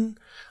was written.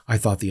 I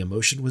thought the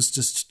emotion was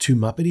just too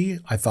Muppety.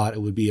 I thought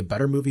it would be a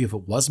better movie if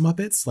it was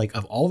Muppets. Like,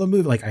 of all the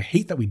movies, like, I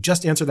hate that we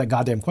just answered that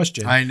goddamn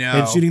question. I know.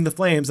 And Shooting the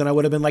Flames, and I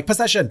would have been like,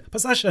 Possession.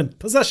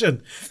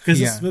 Because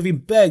this movie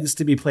begs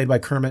to be played by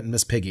Kermit and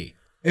Miss Piggy.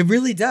 It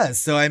really does.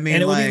 So, I mean,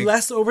 and it would be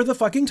less over the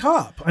fucking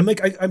top. I'm like,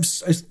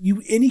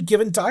 any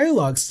given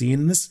dialogue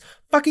scene in this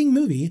fucking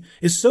movie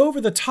is so over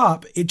the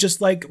top, it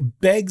just like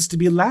begs to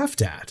be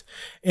laughed at.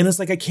 And it's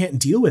like, I can't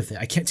deal with it.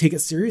 I can't take it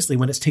seriously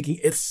when it's taking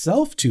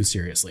itself too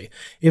seriously.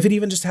 If it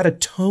even just had a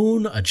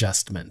tone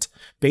adjustment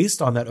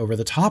based on that over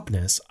the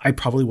topness, I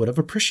probably would have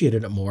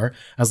appreciated it more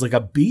as like a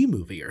B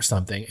movie or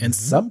something. And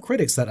some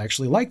critics that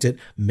actually liked it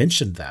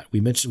mentioned that.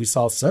 We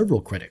saw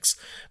several critics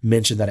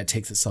mention that it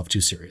takes itself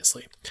too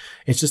seriously.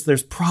 It's just,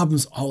 there's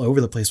problems all over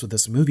the place with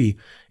this movie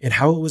and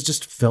how it was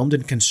just filmed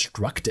and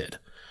constructed.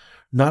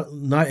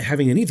 Not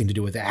having anything to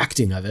do with the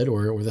acting of it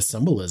or the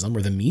symbolism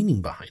or the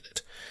meaning behind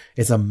it.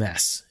 It's a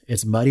mess.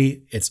 It's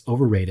muddy. It's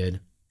overrated.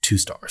 2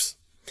 stars.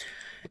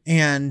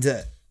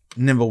 And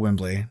Nimble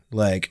Wimbley,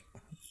 like,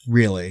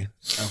 really,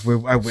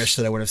 I wish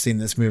that I would have seen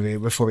this movie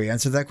before we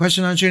answered that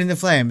question on Shooting the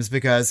Flames,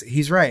 because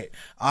he's right.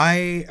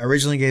 I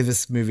originally gave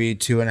this movie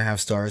 2.5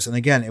 stars. And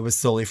again, it was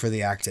solely for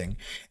the acting.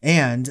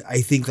 And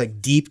I think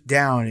like deep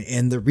down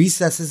in the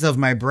recesses of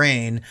my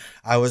brain,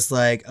 I was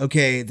like,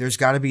 okay, there's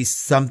got to be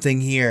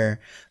something here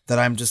that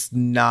I'm just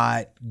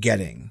not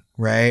getting.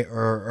 Right.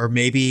 Or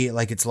maybe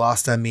like it's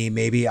lost on me.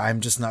 Maybe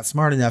I'm just not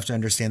smart enough to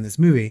understand this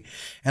movie.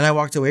 And I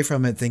walked away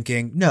from it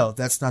thinking, no,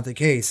 that's not the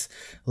case.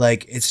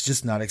 Like, it's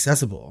just not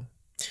accessible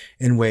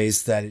in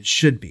ways that it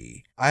should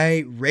be.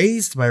 I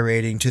raised my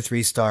rating to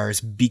 3 stars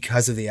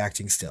because of the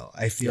acting still.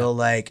 I feel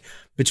like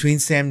between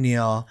Sam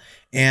Neill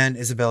and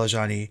Isabelle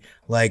Adjani,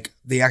 like,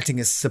 the acting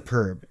is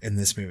superb in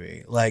this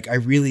movie. Like, I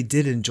really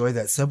did enjoy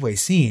that subway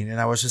scene. And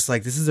I was just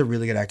like, this is a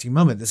really good acting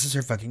moment. This is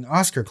her fucking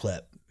Oscar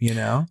clip. You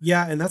know?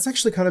 Yeah, and that's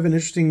actually kind of an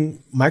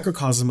interesting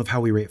microcosm of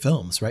how we rate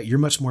films, right? You're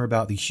much more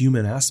about the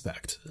human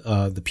aspect,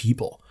 the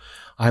people.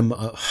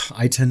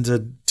 I tend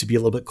to be a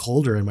little bit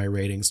colder in my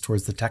ratings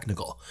towards the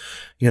technical,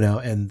 you know,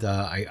 and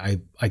I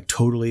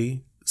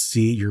totally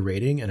see your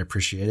rating and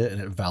appreciate it, and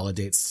it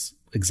validates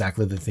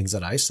exactly the things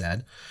that I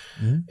said.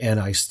 And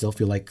I still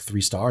feel like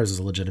 3 stars is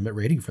a legitimate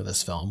rating for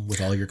this film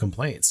with all your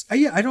complaints.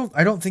 Yeah, I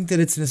don't think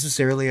that it's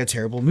necessarily a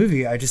terrible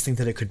movie. I just think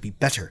that it could be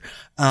better.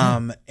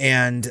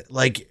 And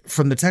like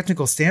from the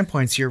technical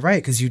standpoints, you're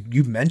right, because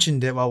you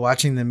mentioned it while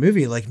watching the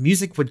movie. Like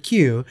music would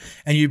cue,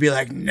 and you'd be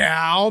like,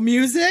 "Now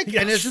music,"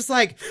 and it's just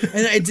like,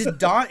 and it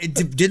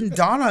didn't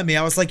dawn on me.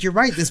 I was like, "You're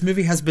right. This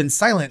movie has been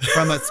silent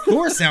from a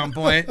score sound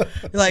point,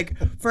 like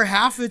for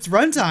half its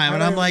runtime."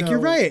 And I'm like, "You're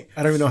right."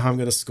 I don't even know how I'm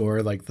going to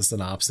score like the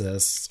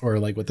synopsis or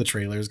like what the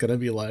trailer is going to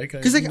be like.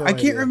 Because like I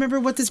can't remember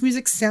what this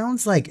music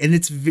sounds like, and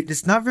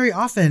it's not very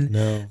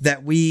often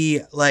that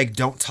we like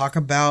don't talk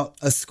about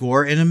a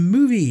score in a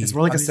movie. It's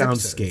more like a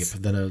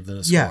soundscape than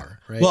a score,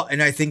 right? Well,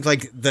 and I think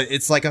like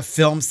it's like a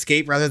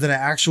filmscape rather than an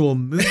actual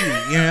movie,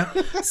 you know.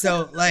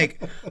 So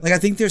like I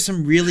think there's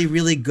some really,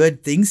 really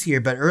good things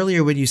here. But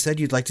earlier when you said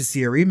you'd like to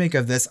see a remake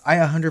of this, I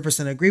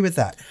 100% agree with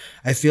that.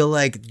 I feel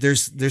like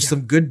there's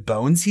some good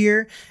bones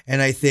here,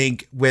 and I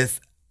think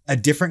with a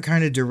different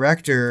kind of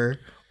director,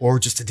 or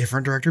just a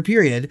different director,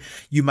 period,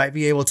 you might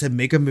be able to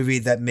make a movie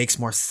that makes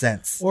more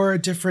sense. Or a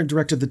different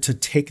director to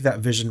take that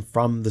vision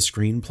from the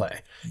screenplay.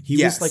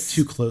 He was like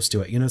too close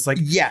to it. You know, it's like,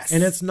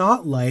 and it's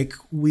not like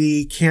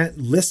we can't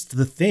list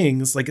the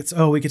things. Like it's,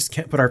 we just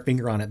can't put our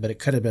finger on it, but it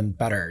could have been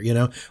better. You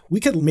know,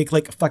 we could make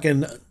like a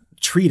fucking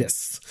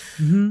treatise,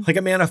 like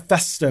a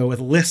manifesto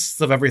with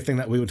lists of everything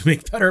that we would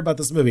make better about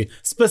this movie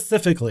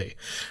specifically.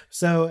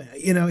 So,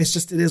 you know, it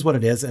is what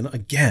it is. And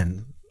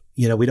again,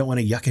 you know, we don't want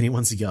to yuck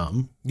anyone's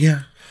yum.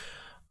 Yeah.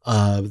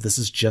 This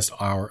is just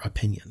our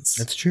opinions.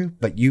 That's true.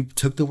 But you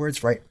took the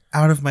words right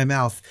out of my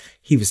mouth.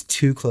 He was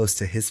too close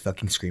to his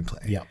fucking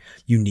screenplay. Yeah.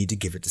 You need to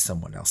give it to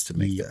someone else to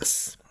make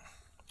this.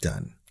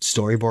 Done.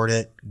 Storyboard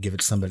it. Give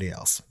it to somebody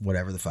else.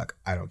 Whatever the fuck.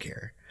 I don't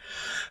care.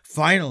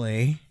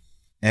 Finally,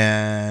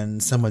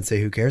 and some would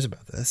say who cares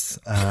about this?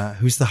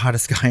 Who's the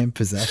hottest guy in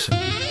Possession?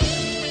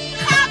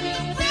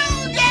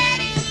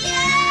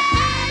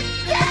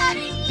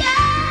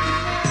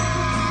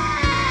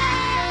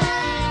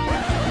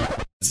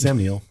 Sam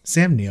Neill.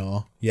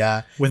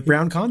 Yeah. With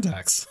brown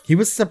contacts. He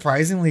was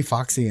surprisingly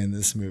foxy in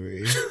this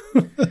movie.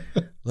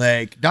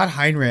 Like, not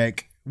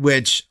Heinrich,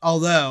 which,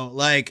 although,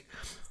 like,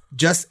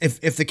 just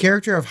if the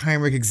character of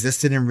Heinrich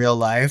existed in real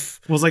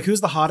life. Well, it's like,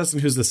 who's the hottest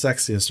and who's the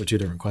sexiest are two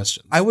different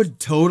questions. I would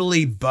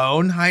totally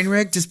bone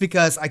Heinrich just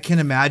because I can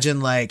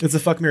imagine, like. It's a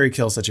fuck, marry,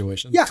 kill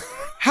situation. Yeah.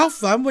 How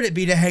fun would it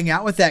be to hang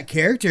out with that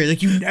character?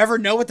 Like, you never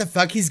know what the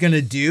fuck he's going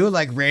to do.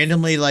 Like,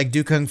 randomly, like,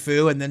 do kung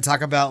fu and then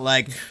talk about,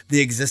 like, the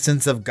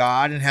existence of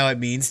God and how it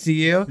means to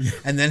you.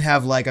 And then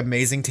have, like,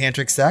 amazing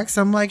tantric sex.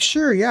 I'm like,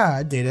 sure, yeah,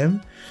 I'd date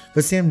him.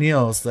 But Sam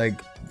Neill's, like,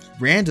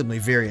 randomly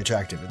very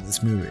attractive in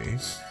this movie.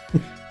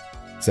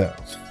 So,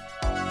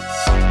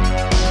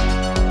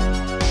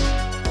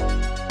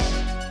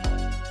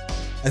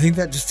 I think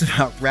that just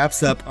about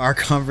wraps up our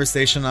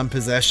conversation on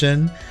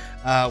Possession.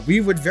 We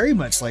would very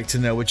much like to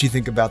know what you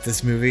think about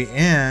this movie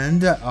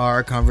and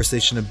our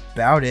conversation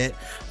about it.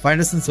 Find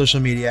us on social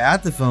media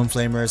at The Film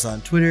Flamers on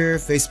Twitter,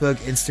 Facebook,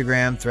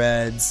 Instagram,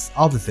 Threads,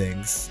 all the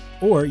things.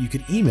 Or you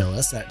could email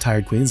us at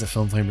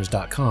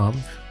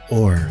tiredqueens@filmflamers.com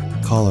or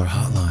call our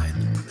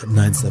hotline at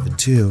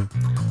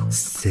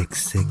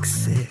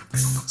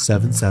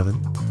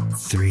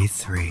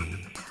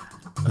 972-666-7733.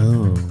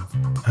 Oh,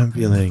 I'm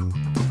feeling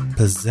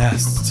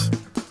possessed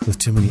with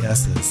too many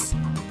S's.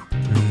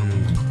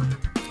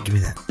 Give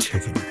me that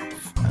turkey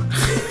knife.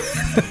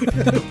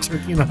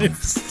 Turkey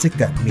knife? Stick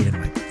that meat in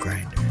my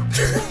grinder.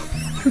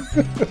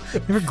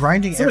 They were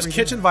grinding so much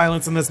kitchen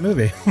violence in this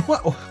movie.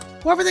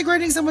 Why were they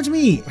grinding so much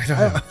meat? I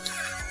don't know.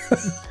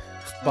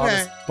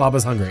 Bob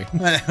is hungry.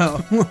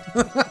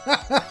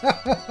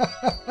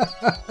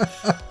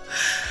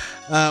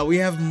 We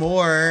have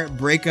more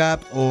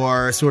breakup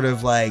or sort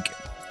of like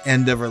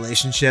end of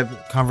relationship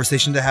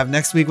conversation to have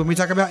next week when we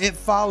talk about It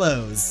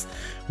Follows,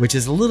 which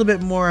is a little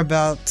bit more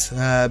about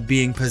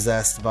being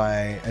possessed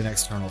by an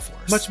external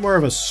force. Much more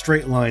of a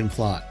straight line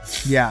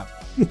plot. Yeah.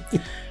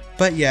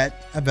 But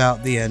yet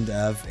about the end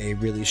of a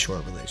really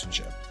short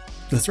relationship.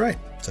 That's right.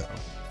 So,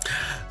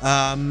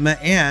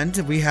 and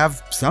we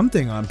have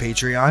something on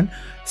Patreon.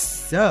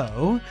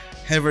 So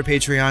head over to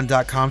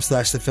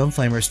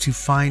patreon.com/thefilmflamers to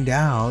find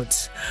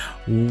out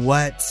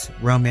what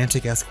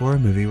romantic-esque horror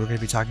movie we're going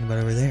to be talking about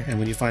over there. And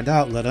when you find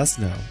out, let us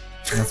know.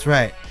 That's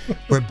right.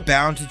 We're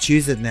bound to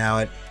choose it now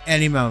at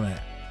any moment.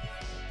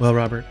 Well,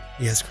 Robert.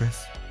 Yes,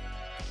 Chris?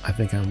 I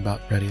think I'm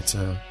about ready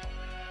to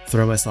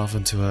throw myself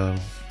into a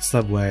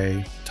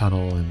subway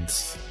tunnel and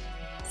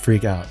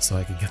freak out so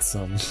I can get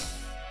some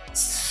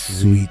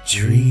sweet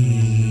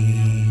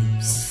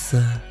dreams.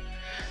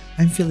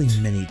 I'm feeling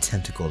many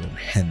tentacled and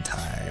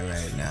hentai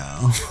right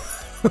now.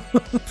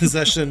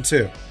 Possession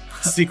 2.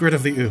 Secret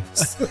of the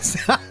Ooze.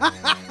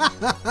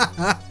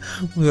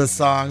 With a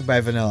song by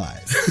Vanilla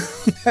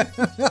Ice.